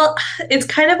 Well, it's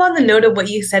kind of on the note of what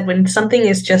you said. When something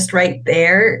is just right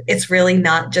there, it's really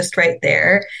not just right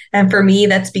there. And for me,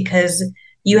 that's because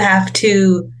you have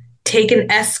to take an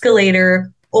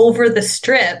escalator over the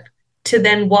strip to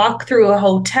then walk through a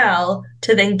hotel,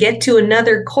 to then get to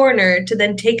another corner, to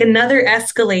then take another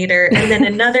escalator and then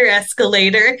another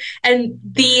escalator. And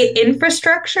the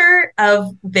infrastructure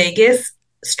of Vegas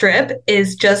Strip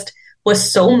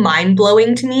was so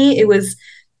mind-blowing to me. It was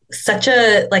such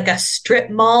a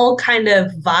strip mall kind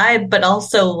of vibe, but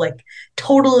also like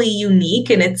totally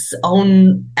unique in its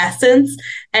own essence.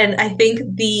 And I think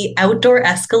the outdoor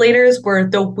escalators were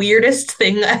the weirdest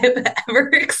thing I've ever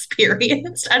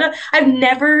experienced. I've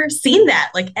never seen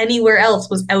that like anywhere else,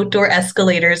 was outdoor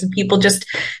escalators and people just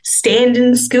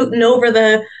standing, scooting over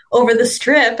the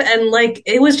strip. And like,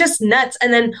 it was just nuts.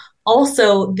 And then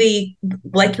also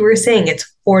like you were saying,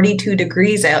 it's 42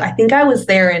 degrees out. I think I was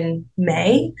there in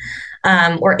May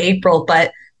or April,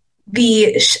 but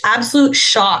the absolute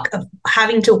shock of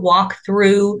having to walk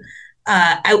through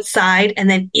outside and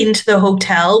then into the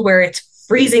hotel where it's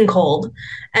freezing cold.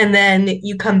 And then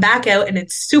you come back out and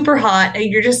it's super hot and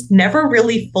you're just never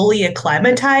really fully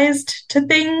acclimatized to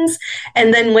things.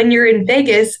 And then when you're in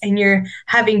Vegas and you're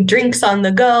having drinks on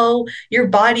the go, your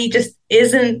body just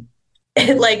isn't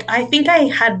like, I think I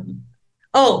had,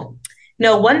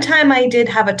 one time I did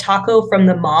have a taco from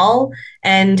the mall,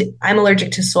 and I'm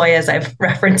allergic to soy, as I've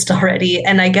referenced already.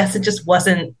 And I guess it just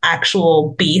wasn't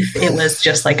actual beef. It was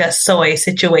just like a soy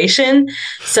situation.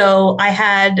 So I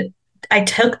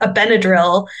took a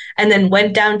Benadryl and then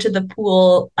went down to the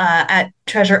pool at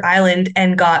Treasure Island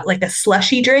and got like a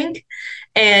slushy drink.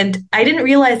 And I didn't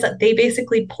realize that they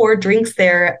basically pour drinks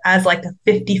there as like a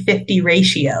 50-50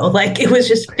 ratio. Like it was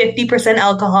just 50%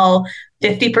 alcohol,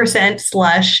 50%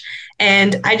 slush.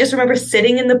 And I just remember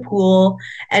sitting in the pool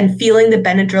and feeling the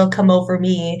Benadryl come over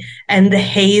me and the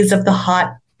haze of the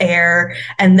hot air,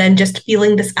 and then just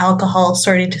feeling this alcohol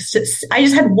starting to I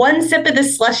just had one sip of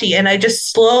this slushy and I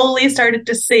just slowly started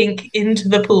to sink into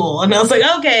the pool. And I was like,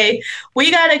 okay, we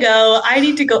gotta go. I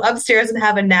need to go upstairs and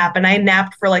have a nap. And I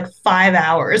napped for like 5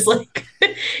 hours. Like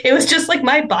it was just like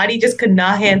my body just could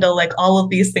not handle like all of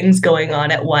these things going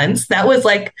on at once. That was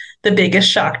like the biggest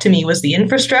shock to me, was the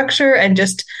infrastructure and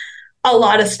just a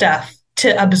lot of stuff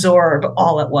to absorb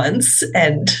all at once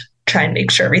and try and make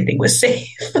sure everything was safe.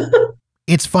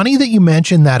 It's funny that you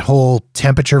mentioned that whole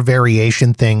temperature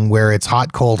variation thing where it's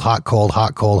hot, cold, hot, cold,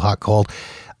 hot, cold, hot, cold.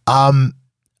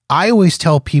 I always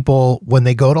tell people when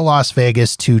they go to Las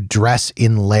Vegas to dress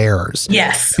in layers.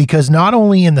 Yes. Because not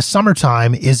only in the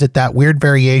summertime is it that weird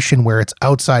variation where it's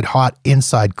outside hot,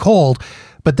 inside cold,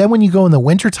 but then when you go in the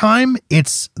wintertime,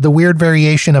 it's the weird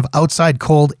variation of outside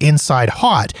cold, inside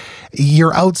hot.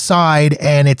 You're outside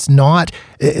and it's not,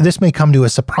 this may come to a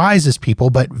surprise as people,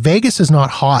 but Vegas is not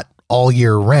hot all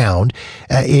year round.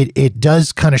 It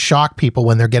does kind of shock people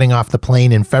when they're getting off the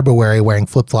plane in February wearing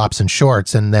flip-flops and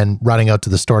shorts and then running out to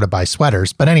the store to buy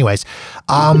sweaters. But anyways,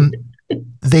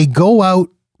 they go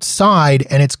outside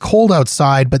and it's cold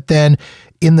outside, but then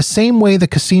in the same way the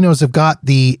casinos have got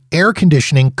the air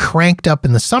conditioning cranked up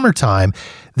in the summertime,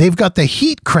 they've got the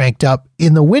heat cranked up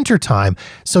in the wintertime.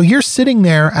 So you're sitting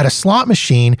there at a slot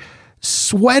machine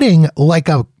sweating like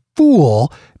a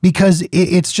fool because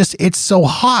it's so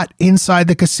hot inside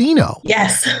the casino.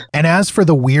 Yes. And as for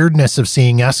the weirdness of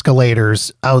seeing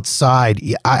escalators outside,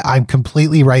 I'm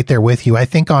completely right there with you. I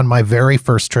think on my very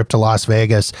first trip to Las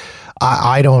Vegas,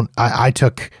 I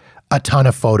took a ton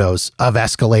of photos of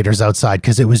escalators outside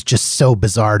because it was just so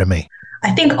bizarre to me.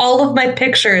 I think all of my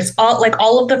pictures,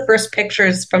 all of the first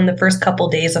pictures from the first couple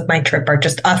days of my trip are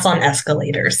just us on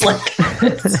escalators. Like,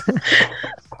 look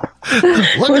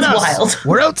at us. Wild.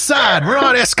 We're outside. We're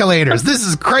on escalators. This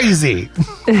is crazy.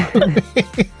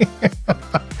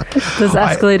 Those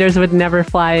escalators would never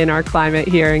fly in our climate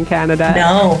here in Canada.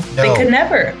 No, they could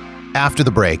never. After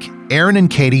the break, Erin and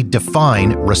Katie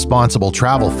define responsible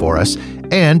travel for us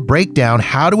and break down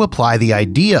how to apply the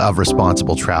idea of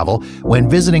responsible travel when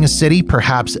visiting a city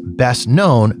perhaps best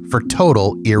known for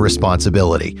total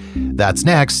irresponsibility. That's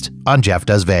next on Jeff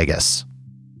Does Vegas.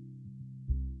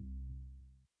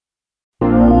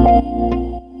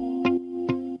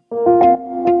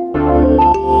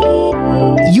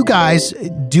 You guys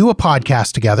do a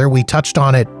podcast together. We touched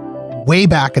on it way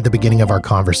back at the beginning of our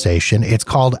conversation. It's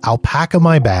called Alpaca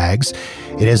My Bags.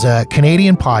 It is a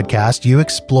Canadian podcast. You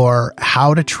explore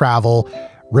how to travel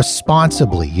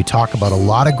responsibly. You talk about a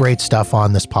lot of great stuff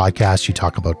on this podcast. You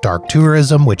talk about dark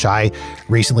tourism, which I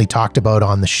recently talked about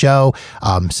on the show,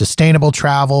 sustainable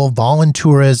travel,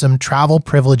 voluntourism, travel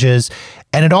privileges,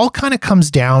 and it all kind of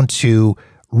comes down to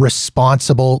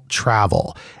responsible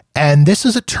travel. And this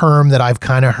is a term that I've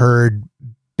kind of heard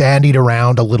bandied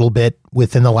around a little bit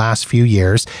within the last few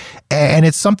years, and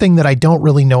it's something that I don't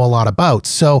really know a lot about.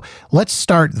 So let's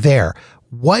start there.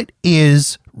 What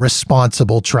is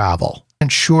responsible travel?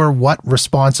 And sure what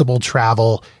responsible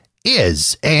travel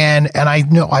is. And I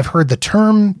know I've heard the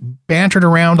term bantered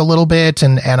around a little bit,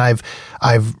 and I've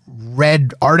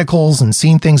read articles and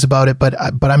seen things about it, but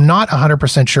I'm not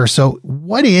 100% sure. So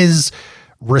what is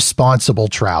responsible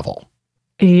travel?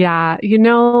 Yeah,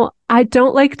 I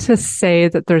don't like to say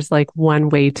that there's like one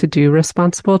way to do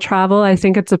responsible travel. I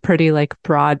think it's a pretty like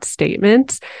broad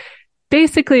statement.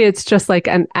 Basically, it's just like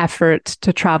an effort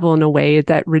to travel in a way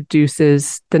that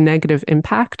reduces the negative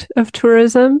impact of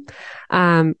tourism.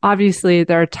 Obviously,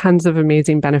 there are tons of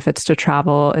amazing benefits to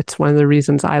travel. It's one of the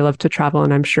reasons I love to travel,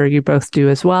 and I'm sure you both do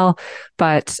as well.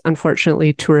 But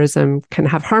unfortunately, tourism can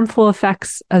have harmful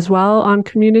effects as well on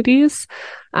communities.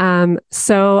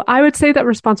 So I would say that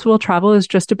responsible travel is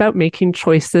just about making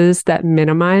choices that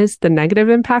minimize the negative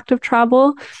impact of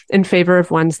travel in favor of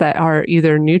ones that are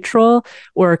either neutral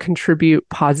or contribute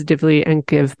positively and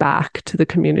give back to the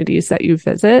communities that you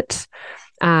visit.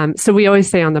 So we always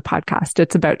say on the podcast,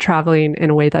 it's about traveling in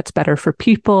a way that's better for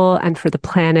people and for the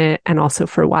planet and also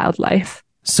for wildlife.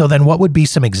 So then what would be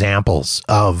some examples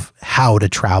of how to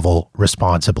travel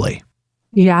responsibly?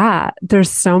 Yeah, there's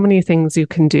so many things you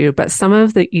can do, but some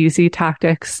of the easy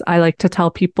tactics I like to tell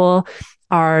people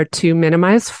are to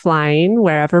minimize flying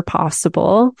wherever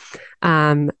possible.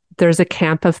 There's a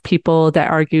camp of people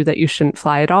that argue that you shouldn't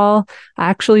fly at all. I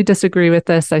actually disagree with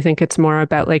this. I think it's more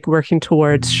about like working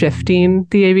towards shifting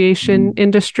the aviation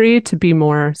industry to be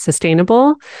more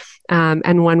sustainable.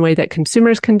 And one way that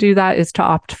consumers can do that is to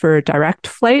opt for direct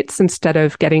flights instead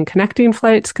of getting connecting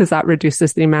flights, because that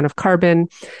reduces the amount of carbon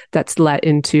that's let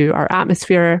into our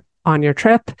atmosphere on your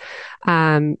trip.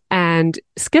 And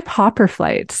skip hopper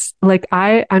flights. Like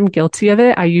I'm guilty of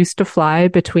it. I used to fly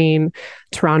between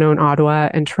Toronto and Ottawa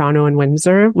and Toronto and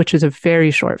Windsor, which is a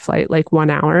very short flight, like 1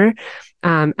 hour.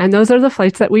 And those are the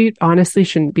flights that we honestly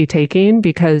shouldn't be taking,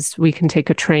 because we can take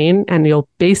a train and you'll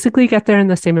basically get there in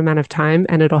the same amount of time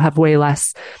and it'll have way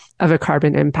less of a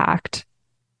carbon impact.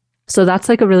 So that's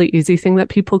like a really easy thing that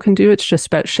people can do. It's just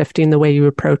about shifting the way you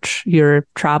approach your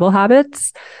travel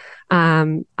habits.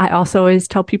 I also always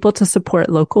tell people to support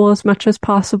local as much as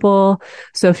possible.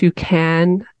 So if you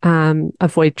can,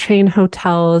 avoid chain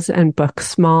hotels and book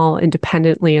small,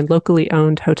 independently and locally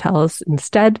owned hotels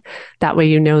instead. That way,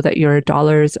 you know that your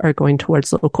dollars are going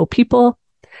towards local people.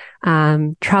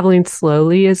 Traveling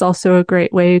slowly is also a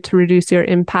great way to reduce your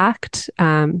impact.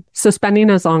 So spending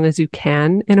as long as you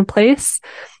can in a place.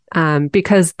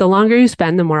 Because the longer you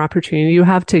spend, the more opportunity you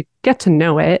have to get to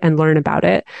know it and learn about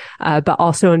it, but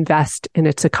also invest in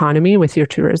its economy with your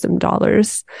tourism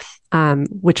dollars,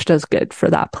 which does good for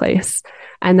that place.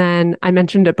 And then I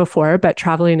mentioned it before, but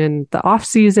traveling in the off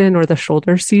season or the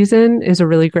shoulder season is a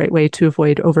really great way to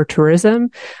avoid over tourism,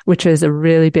 which is a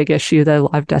really big issue that a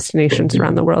lot of destinations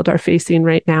around the world are facing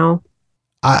right now.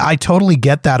 I totally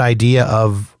get that idea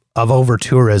of over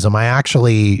tourism. I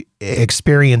actually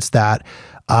experienced that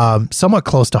somewhat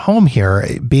close to home here.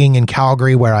 Being in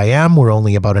Calgary, where I am, we're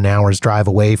only about an hour's drive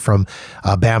away from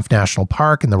Banff National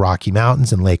Park in the Rocky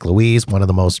Mountains and Lake Louise, one of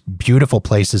the most beautiful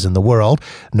places in the world.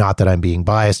 Not that I'm being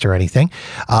biased or anything,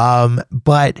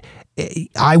 but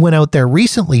I went out there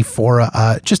recently for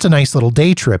just a nice little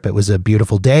day trip. It was a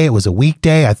beautiful day. It was a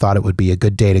weekday. I thought it would be a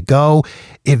good day to go.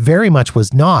 It very much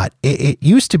was not. It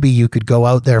used to be you could go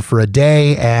out there for a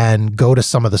day and go to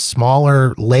some of the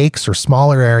smaller lakes or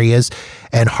smaller areas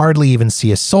and hardly even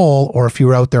see a soul. Or if you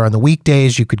were out there on the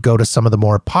weekdays, you could go to some of the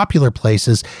more popular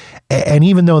places. And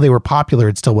even though they were popular,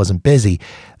 it still wasn't busy.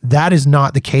 That is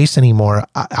not the case anymore.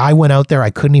 I went out there.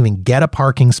 I couldn't even get a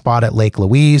parking spot at Lake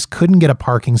Louise, couldn't get a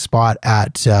parking spot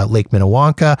at Lake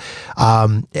Minnewanka.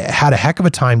 Had a heck of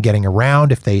a time getting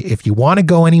around. If you want to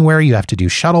go anywhere, you have to do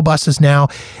shuttle buses now.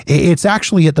 It's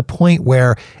actually at the point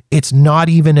where it's not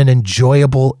even an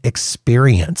enjoyable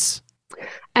experience.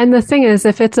 And the thing is,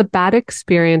 if it's a bad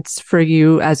experience for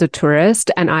you as a tourist,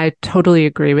 and I totally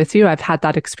agree with you, I've had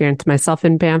that experience myself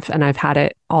in Banff and I've had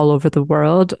it all over the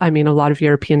world. I mean, a lot of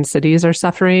European cities are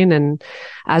suffering. And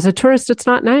as a tourist, it's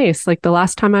not nice. Like the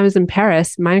last time I was in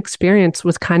Paris, my experience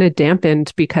was kind of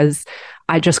dampened because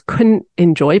I just couldn't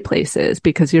enjoy places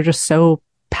because you're just so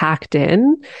packed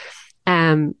in.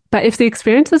 But if the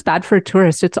experience is bad for a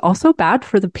tourist, it's also bad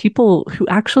for the people who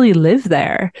actually live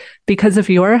there. Because if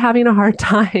you're having a hard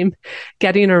time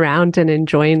getting around and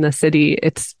enjoying the city,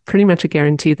 it's pretty much a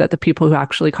guarantee that the people who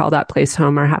actually call that place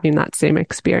home are having that same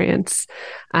experience.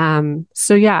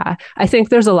 So yeah, I think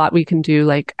there's a lot we can do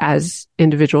like as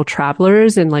individual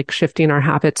travelers and like shifting our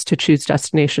habits to choose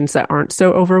destinations that aren't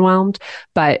so overwhelmed.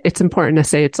 But it's important to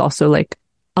say it's also like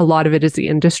a lot of it is the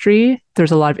industry.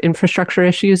 There's a lot of infrastructure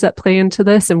issues that play into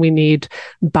this, and we need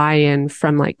buy-in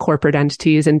from like corporate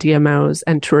entities and DMOs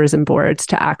and tourism boards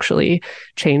to actually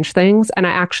change things. And I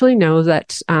actually know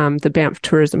that the Banff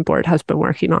Tourism Board has been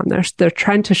working on this. They're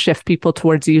trying to shift people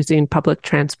towards using public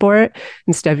transport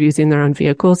instead of using their own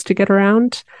vehicles to get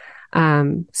around.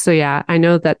 So yeah, I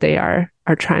know that they are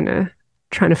trying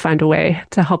to find a way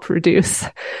to help reduce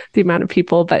the amount of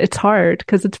people, but it's hard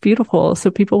because it's beautiful.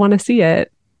 So people want to see it.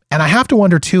 And I have to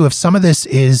wonder too, if some of this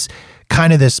is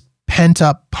kind of this pent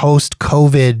up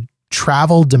post-COVID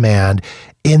travel demand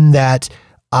in that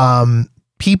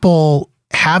people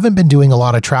haven't been doing a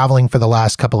lot of traveling for the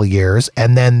last couple of years.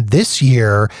 And then this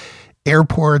year,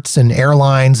 airports and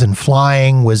airlines and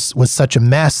flying was such a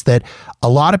mess that a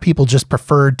lot of people just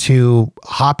preferred to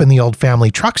hop in the old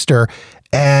family truckster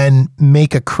and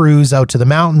make a cruise out to the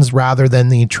mountains rather than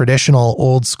the traditional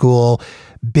old school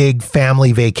big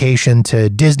family vacation to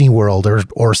Disney World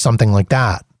or something like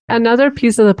that. Another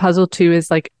piece of the puzzle too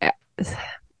is like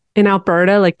in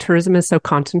Alberta, like tourism is so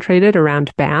concentrated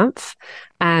around Banff.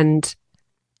 And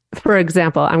for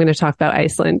example, I'm going to talk about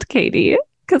Iceland, Katie,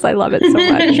 because I love it so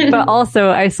much. But also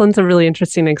Iceland's a really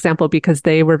interesting example because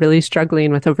they were really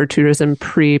struggling with over-tourism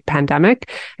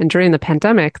pre-pandemic. And during the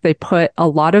pandemic, they put a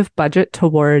lot of budget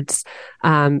towards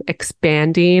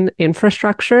expanding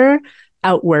infrastructure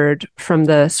outward from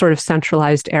the sort of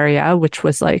centralized area, which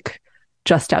was like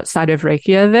just outside of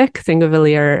Reykjavik,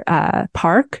 Thingvellir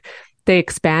Park. They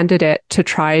expanded it to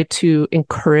try to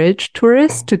encourage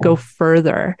tourists to go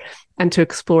further and to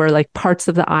explore like parts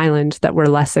of the island that were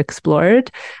less explored.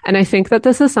 And I think that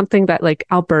this is something that like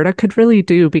Alberta could really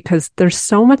do because there's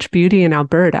so much beauty in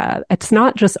Alberta. It's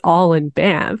not just all in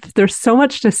Banff. There's so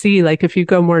much to see, like if you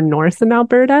go more north in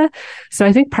Alberta. So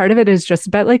I think part of it is just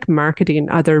about like marketing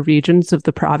other regions of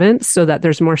the province so that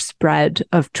there's more spread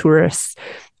of tourists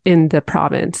in the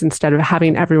province instead of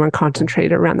having everyone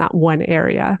concentrated around that one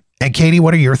area. And Katie,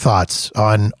 what are your thoughts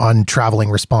on traveling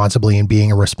responsibly and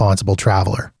being a responsible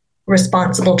traveler?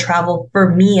 Responsible travel,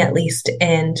 for me at least,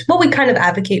 and what we kind of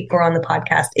advocate for on the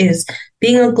podcast is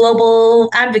being a global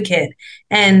advocate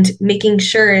and making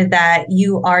sure that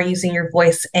you are using your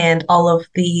voice and all of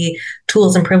the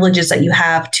tools and privileges that you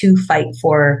have to fight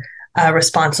for a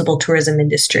responsible tourism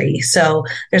industry. So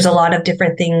there's a lot of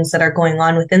different things that are going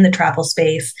on within the travel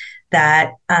space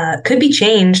that could be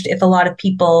changed if a lot of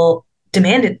people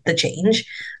demanded the change.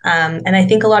 And I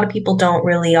think a lot of people don't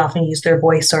really often use their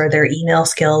voice or their email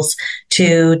skills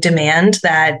to demand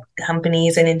that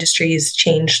companies and industries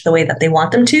change the way that they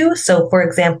want them to. So for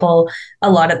example, a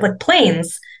lot of like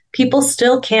planes, people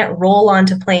still can't roll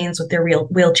onto planes with their real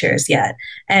wheelchairs yet.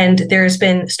 And there's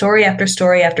been story after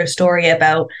story after story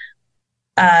about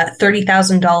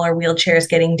 $30,000 wheelchairs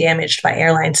getting damaged by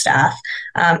airline staff.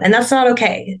 And that's not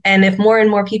okay. And if more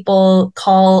and more people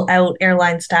call out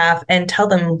airline staff and tell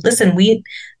them, listen, we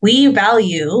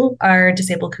value our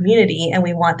disabled community and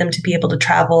we want them to be able to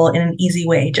travel in an easy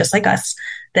way, just like us,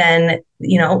 then,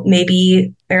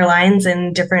 maybe airlines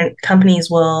and different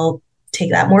companies will take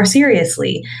that more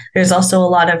seriously. There's also a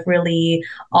lot of really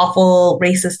awful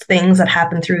racist things that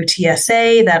happen through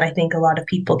TSA that I think a lot of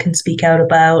people can speak out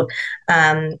about.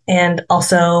 And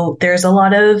also there's a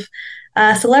lot of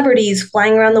celebrities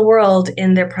flying around the world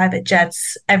in their private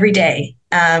jets every day.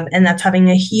 And that's having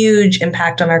a huge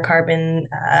impact on our carbon,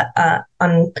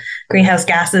 on greenhouse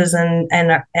gases and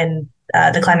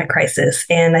the climate crisis.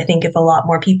 And I think if a lot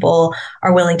more people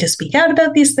are willing to speak out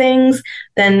about these things,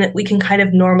 then we can kind of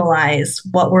normalize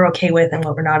what we're okay with and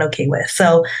what we're not okay with.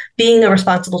 So being a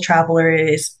responsible traveler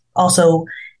is also,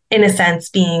 in a sense,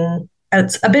 being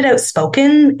a bit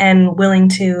outspoken and willing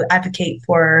to advocate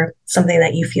for something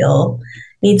that you feel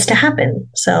needs to happen.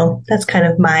 So that's kind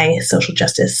of my social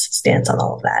justice stance on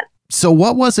all of that. So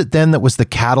what was it then that was the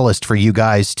catalyst for you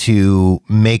guys to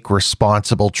make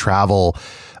responsible travel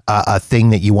a thing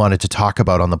that you wanted to talk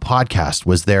about on the podcast?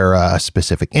 Was there a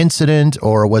specific incident,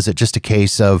 or was it just a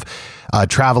case of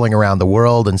traveling around the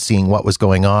world and seeing what was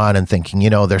going on and thinking,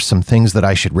 there's some things that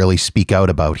I should really speak out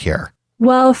about here?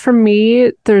 Well, for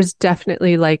me, there's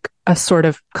definitely like a sort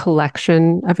of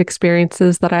collection of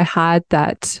experiences that I had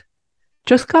that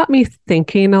just got me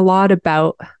thinking a lot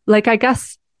about, like, I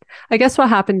guess what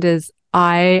happened is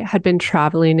I had been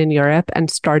traveling in Europe and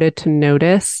started to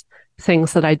notice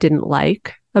things that I didn't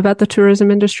like about the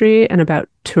tourism industry and about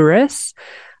tourists.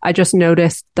 I just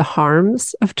noticed the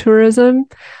harms of tourism.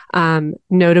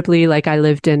 Notably, like I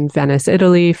lived in Venice,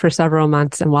 Italy for several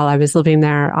months. And while I was living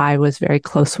there, I was very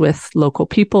close with local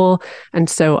people. And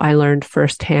so I learned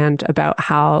firsthand about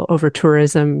how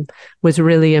over-tourism was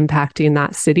really impacting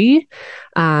that city.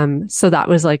 So that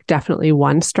was like definitely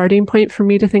one starting point for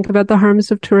me to think about the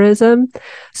harms of tourism.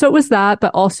 So it was that,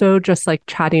 but also just like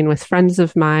chatting with friends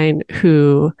of mine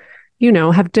who,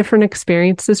 have different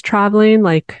experiences traveling,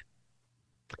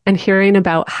 and hearing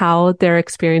about how their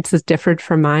experiences differed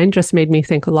from mine just made me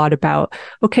think a lot about,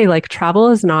 okay, like travel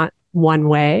is not one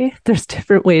way. There's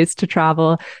different ways to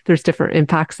travel. There's different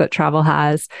impacts that travel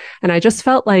has. And I just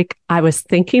felt like I was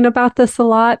thinking about this a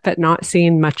lot, but not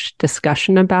seeing much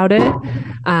discussion about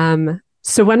it.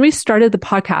 So when we started the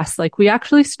podcast, like we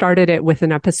actually started it with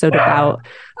an episode about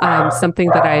something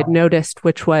that I had noticed,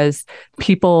 which was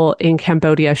people in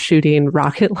Cambodia shooting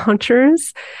rocket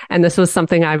launchers. And this was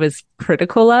something I was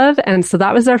critical of. And so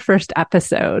that was our first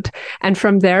episode. And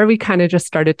from there, we kind of just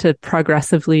started to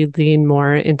progressively lean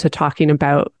more into talking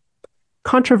about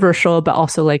controversial, but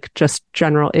also like just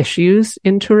general issues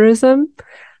in tourism.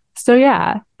 So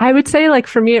yeah, I would say like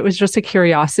for me, it was just a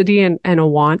curiosity and a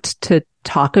want to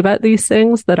talk about these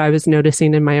things that I was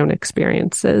noticing in my own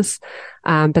experiences.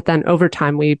 But then over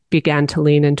time, we began to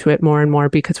lean into it more and more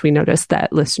because we noticed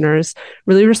that listeners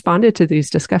really responded to these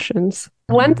discussions.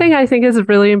 One thing I think is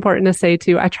really important to say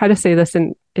too, I try to say this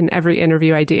in every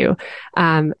interview I do.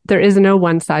 There is no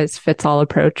one size fits all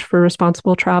approach for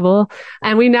responsible travel.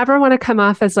 And we never want to come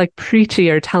off as like preachy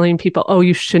or telling people, oh,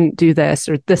 you shouldn't do this,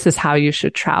 or this is how you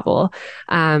should travel.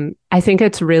 I think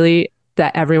it's really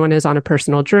that everyone is on a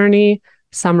personal journey.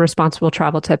 Some responsible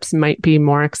travel tips might be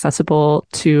more accessible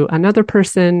to another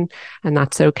person, and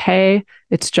that's okay.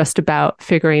 It's just about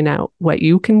figuring out what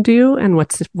you can do and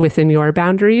what's within your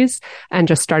boundaries and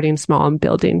just starting small and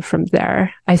building from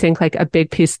there. I think like a big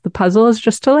piece of the puzzle is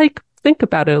just to like think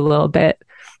about it a little bit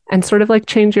and sort of like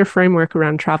change your framework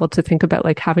around travel to think about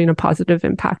like having a positive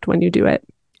impact when you do it.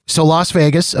 So Las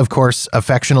Vegas, of course,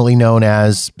 affectionately known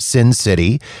as Sin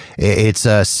City. It's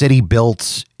a city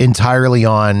built entirely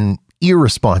on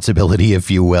irresponsibility, if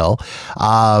you will.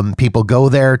 People go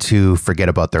there to forget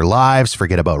about their lives,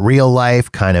 forget about real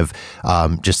life, kind of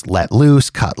just let loose,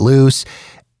 cut loose.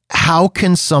 How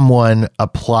can someone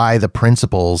apply the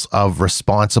principles of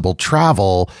responsible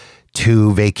travel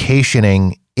to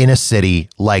vacationing in a city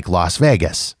like Las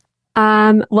Vegas?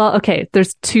 Well, okay,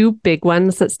 there's two big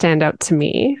ones that stand out to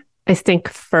me. I think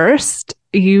first,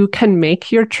 you can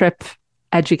make your trip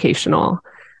educational.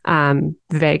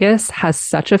 Vegas has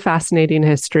such a fascinating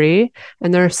history,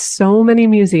 and there are so many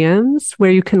museums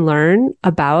where you can learn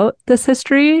about this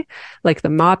history, like the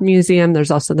Mob Museum.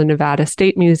 There's also the Nevada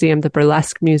State Museum, the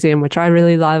Burlesque Museum, which I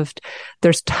really loved.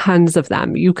 There's tons of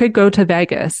them. You could go to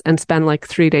Vegas and spend like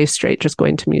 3 days straight just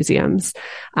going to museums.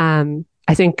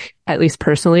 I think, at least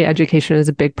personally, education is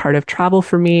a big part of travel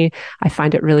for me. I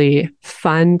find it really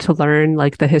fun to learn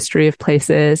like the history of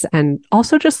places and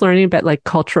also just learning about like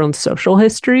cultural and social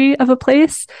history of a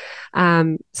place.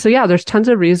 So yeah, there's tons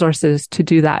of resources to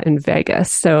do that in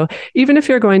Vegas. So even if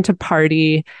you're going to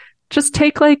party, just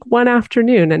take like one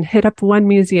afternoon and hit up one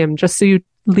museum just so you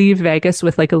leave Vegas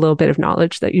with like a little bit of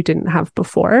knowledge that you didn't have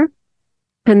before.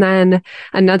 And then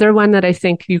another one that I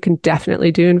think you can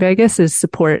definitely do in Vegas is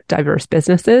support diverse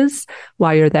businesses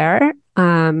while you're there.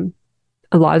 A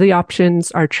lot of the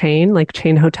options are chain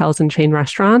hotels and chain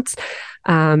restaurants.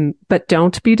 But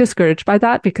don't be discouraged by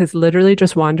that, because literally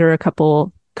just wander a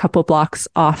couple blocks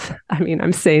off. I mean,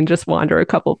 I'm saying just wander a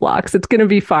couple blocks. It's going to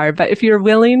be far, but if you're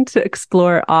willing to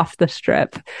explore off the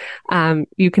strip,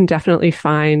 you can definitely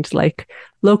find like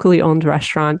locally owned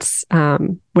restaurants,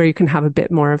 where you can have a bit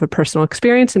more of a personal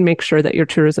experience and make sure that your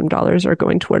tourism dollars are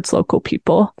going towards local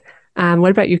people.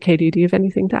 What about you, Katie? Do you have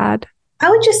anything to add?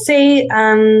 I would just say,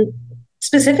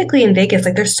 specifically in Vegas,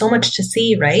 like there's so much to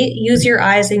see, right? Use your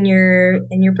eyes and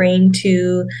your brain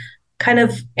to kind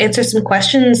of answer some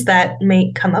questions that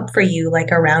may come up for you,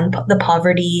 like around the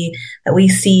poverty that we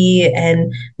see.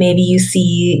 And maybe you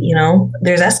see,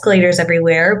 there's escalators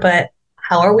everywhere, but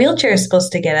how are wheelchairs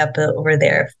supposed to get up over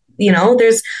there?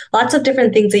 There's lots of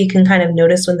different things that you can kind of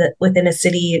notice within a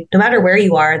city, no matter where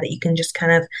you are, that you can just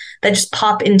that just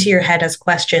pop into your head as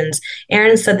questions.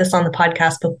 Erin said this on the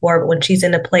podcast before, but when she's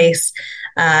in a place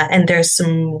and there's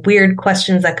some weird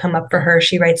questions that come up for her,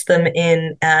 she writes them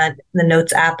in the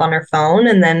Notes app on her phone,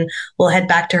 and then we'll head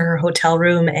back to her hotel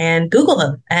room and Google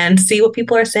them and see what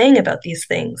people are saying about these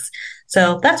things.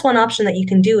 So that's one option that you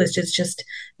can do, is just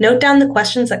note down the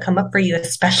questions that come up for you,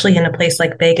 especially in a place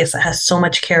like Vegas that has so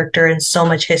much character and so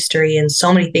much history and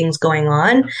so many things going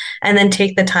on, and then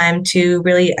take the time to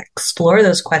really explore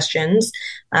those questions,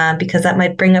 because that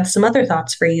might bring up some other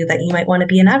thoughts for you that you might want to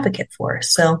be an advocate for.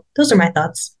 So those are my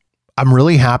thoughts. I'm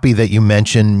really happy that you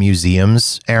mentioned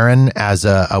museums, Erin, as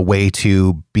a way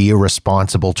to be a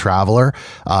responsible traveler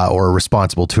or a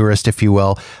responsible tourist, if you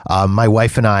will. My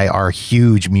wife and I are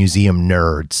huge museum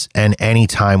nerds, and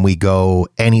anytime we go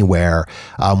anywhere,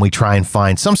 we try and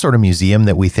find some sort of museum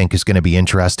that we think is going to be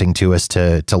interesting to us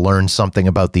to learn something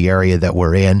about the area that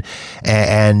we're in.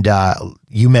 And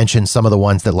you mentioned some of the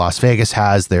ones that Las Vegas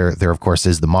has. There, of course,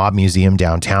 is the Mob Museum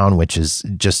downtown, which is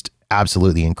just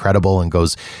absolutely incredible and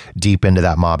goes deep into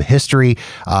that mob history.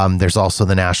 There's also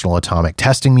the National Atomic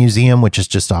Testing Museum, which is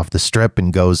just off the Strip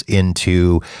and goes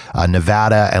into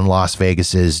Nevada and Las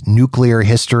Vegas's nuclear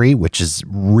history, which is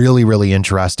really, really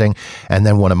interesting. And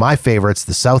then one of my favorites,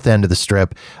 the south end of the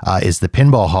Strip, is the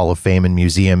Pinball Hall of Fame and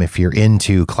Museum. If you're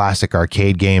into classic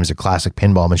arcade games or classic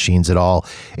pinball machines at all,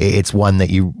 it's one that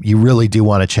you really do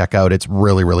want to check out. It's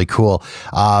really, really cool.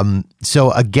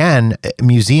 So again,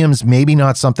 museums, maybe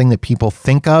not something that people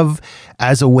think of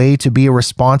as a way to be a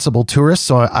responsible tourist.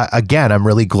 So again, I'm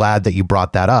really glad that you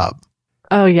brought that up.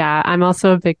 Oh yeah, I'm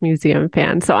also a big museum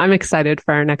fan. So I'm excited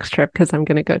for our next trip because I'm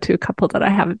going to go to a couple that I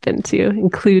haven't been to,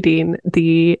 including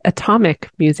the Atomic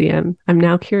Museum. I'm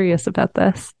now curious about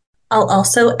this. I'll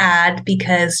also add,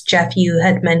 because Jeff, you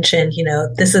had mentioned,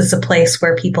 this is a place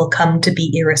where people come to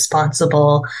be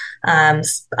irresponsible.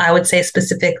 I would say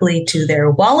specifically to their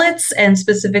wallets and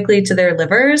specifically to their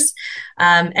livers.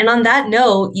 And on that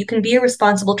note, you can be a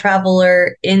responsible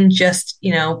traveler in just,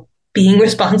 being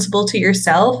responsible to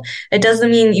yourself. It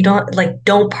doesn't mean you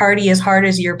don't party as hard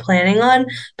as you're planning on,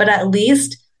 but at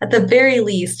the very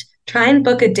least, try and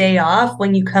book a day off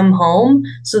when you come home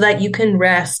so that you can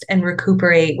rest and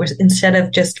recuperate instead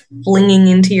of just flinging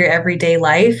into your everyday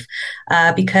life,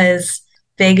 because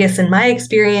Vegas, in my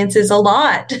experience, is a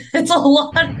lot. It's a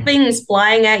lot of things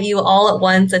flying at you all at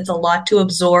once. It's a lot to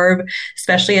absorb,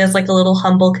 especially as a little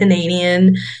humble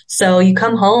Canadian. So you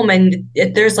come home and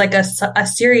there's a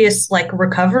serious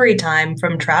recovery time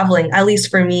from traveling, at least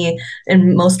for me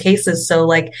in most cases.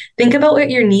 So think about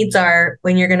what your needs are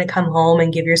when you're going to come home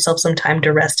and give yourself some time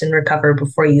to rest and recover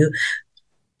before you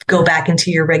go back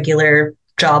into your regular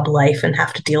job life and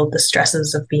have to deal with the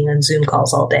stresses of being on Zoom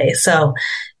calls all day. So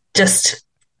just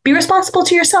be responsible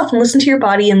to yourself and listen to your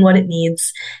body and what it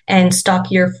needs, and stock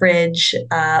your fridge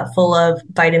full of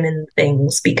vitamin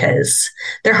things, because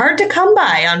they're hard to come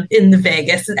by in the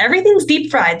Vegas. Everything's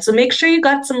deep fried. So make sure you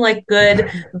got some good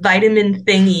vitamin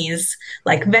thingies,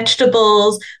 like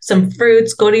vegetables, some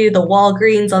fruits. Go to the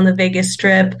Walgreens on the Vegas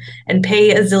Strip and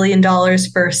pay $1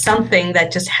 zillion for something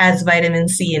that just has vitamin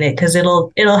C in it, because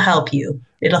it'll help you.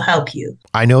 It'll help you.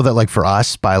 I know that for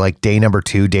us, by day number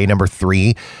 2, day number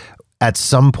 3, at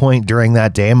some point during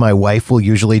that day, my wife will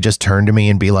usually just turn to me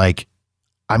and be like,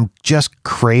 I'm just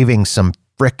craving some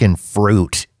frickin'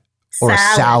 fruit or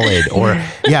salad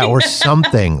or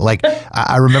something.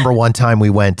 I remember one time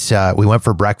we went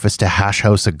for breakfast to Hash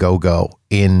House A Go-Go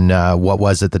in what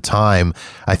was at the time,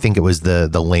 I think it was the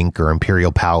Link or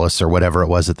Imperial Palace or whatever it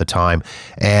was at the time.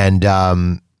 And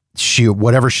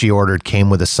whatever she ordered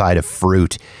came with a side of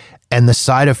fruit. And the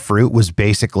side of fruit was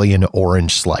basically an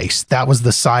orange slice. That was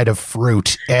the side of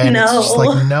fruit. And it's just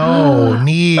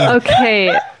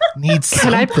okay. Need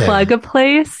something. Can I plug a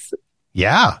place?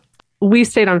 Yeah. We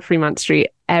stayed on Fremont Street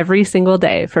every single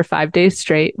day for 5 days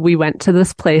straight. We went to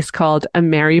this place called A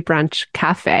Merry Brunch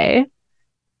Cafe.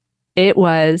 It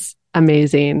was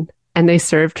amazing. And they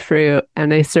served fruit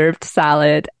and they served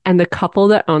salad. And the couple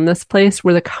that owned this place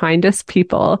were the kindest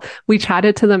people. We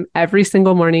chatted to them every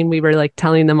single morning. We were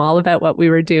telling them all about what we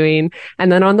were doing.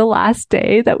 And then on the last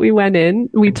day that we went in,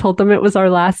 we told them it was our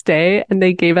last day, and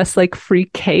they gave us free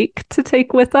cake to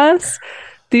take with us.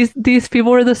 These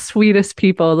people were the sweetest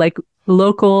people,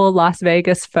 local Las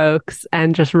Vegas folks,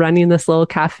 and just running this little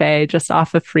cafe just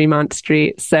off of Fremont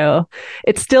Street. So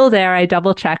it's still there. I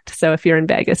double checked. So if you're in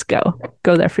Vegas, go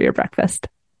there for your breakfast.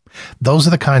 Those are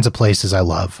the kinds of places I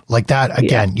love. Like that.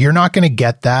 Again, You're not going to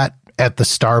get that at the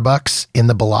Starbucks in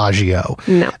the Bellagio.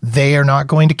 No. They are not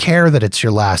going to care that it's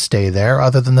your last day there,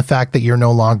 other than the fact that you're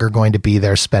no longer going to be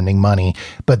there spending money.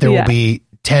 But there will be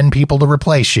 10 people to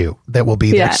replace you that will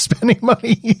be there spending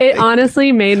money. It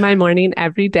honestly made my morning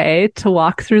every day to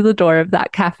walk through the door of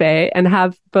that cafe and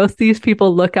have both these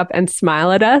people look up and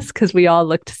smile at us, because we all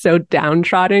looked so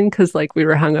downtrodden because like we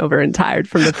were hungover and tired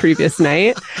from the previous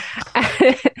night.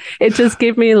 It just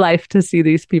gave me life to see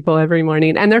these people every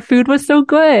morning, and their food was so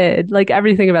good. Like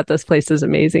everything about this place is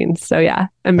amazing. So yeah,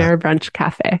 Ameribrunch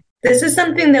Cafe. This is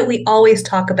something that we always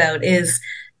talk about, is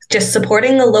just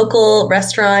supporting a local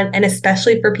restaurant, and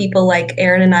especially for people like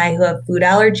Aaron and I who have food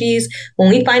allergies. When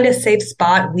we find a safe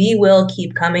spot, we will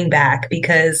keep coming back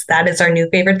because that is our new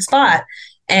favorite spot.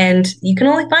 And you can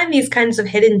only find these kinds of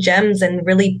hidden gems and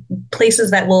really places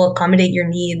that will accommodate your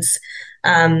needs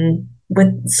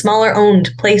with smaller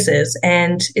owned places.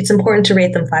 And it's important to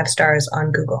rate them 5 stars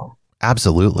on Google.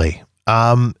 Absolutely.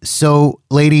 So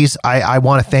ladies, I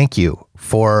want to thank you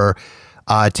for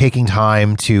taking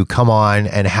time to come on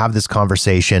and have this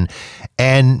conversation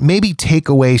and maybe take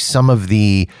away some of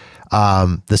the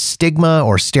stigma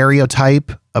or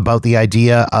stereotype about the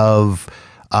idea of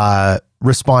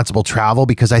responsible travel,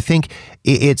 because I think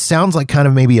it sounds like kind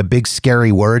of maybe a big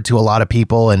scary word to a lot of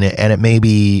people, and it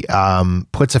maybe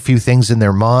puts a few things in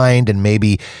their mind, and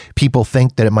maybe people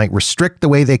think that it might restrict the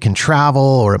way they can travel,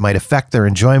 or it might affect their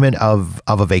enjoyment of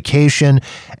a vacation.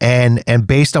 And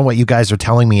based on what you guys are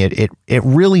telling me, it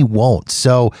really won't.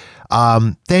 So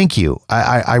thank you.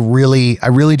 I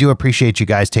really do appreciate you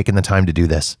guys taking the time to do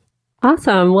this.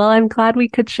 Awesome. Well, I'm glad we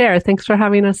could share. Thanks for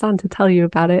having us on to tell you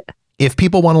about it. If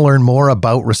people want to learn more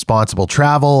about responsible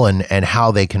travel and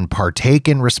how they can partake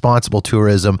in responsible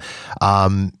tourism,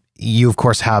 you, of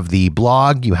course, have the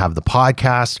blog, you have the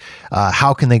podcast.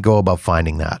 How can they go about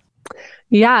finding that?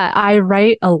 Yeah, I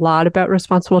write a lot about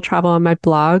responsible travel on my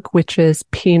blog, which is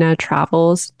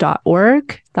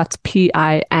pinatravels.org. That's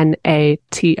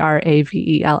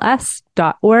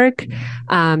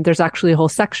pinatravels.org. There's actually a whole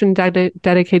section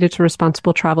dedicated to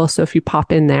responsible travel. So if you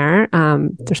pop in there,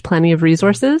 there's plenty of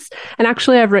resources. And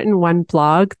actually, I've written one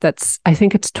blog I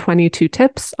think it's 22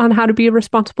 tips on how to be a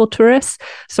responsible tourist.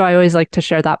 So I always like to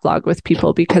share that blog with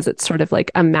people because it's sort of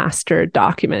like a master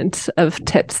document of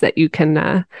tips that you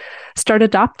can start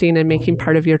adopting and making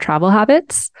part of your travel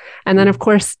habits. And then, of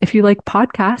course, if you like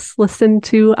podcasts, listen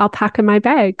to Alpaca My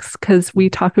Bags, because we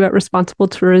talk about responsible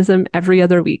tourism every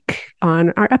other week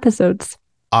on our episodes.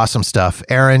 Awesome stuff.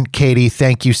 Aaron, Katie,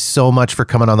 thank you so much for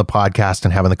coming on the podcast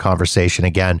and having the conversation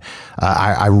again.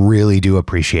 I really do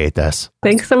appreciate this.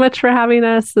 Thanks so much for having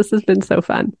us. This has been so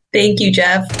fun. Thank you,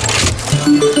 Jeff.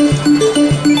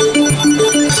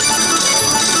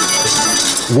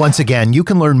 Once again, you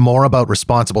can learn more about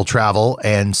responsible travel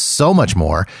and so much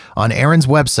more on Aaron's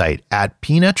website at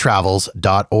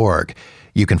pinatravels.org.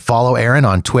 You can follow Aaron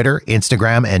on Twitter,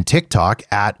 Instagram, and TikTok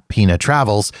at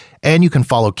pinatravels, and you can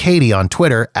follow Katie on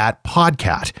Twitter at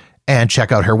podcat, and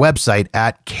check out her website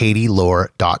at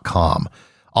katielore.com.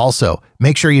 Also,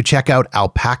 make sure you check out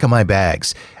Alpaca My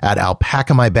Bags at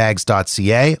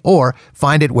alpacamybags.ca, or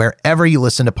find it wherever you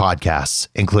listen to podcasts,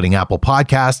 including Apple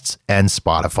Podcasts and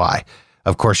Spotify.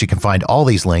 Of course, you can find all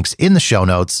these links in the show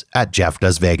notes at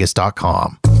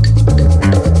jeffdoesvegas.com.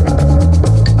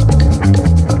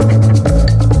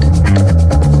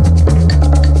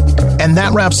 And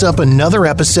that wraps up another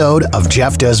episode of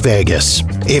Jeff Does Vegas.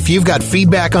 If you've got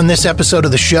feedback on this episode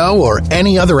of the show, or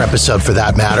any other episode for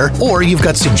that matter, or you've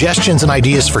got suggestions and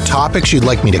ideas for topics you'd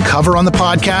like me to cover on the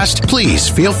podcast, please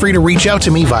feel free to reach out to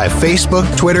me via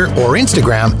Facebook, Twitter, or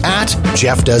Instagram at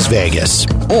Jeff Does Vegas,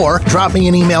 or drop me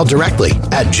an email directly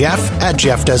at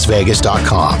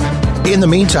jeff@jeffdoesvegas.com. In the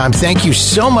meantime, thank you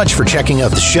so much for checking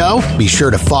out the show. Be sure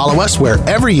to follow us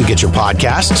wherever you get your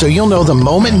podcasts so you'll know the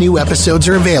moment new episodes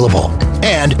are available.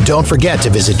 And don't forget to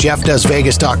visit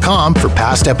jeffdoesvegas.com for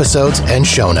past episodes and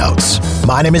show notes.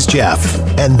 My name is Jeff,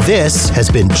 and this has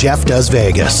been Jeff Does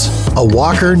Vegas, a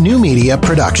Walker New Media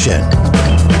production.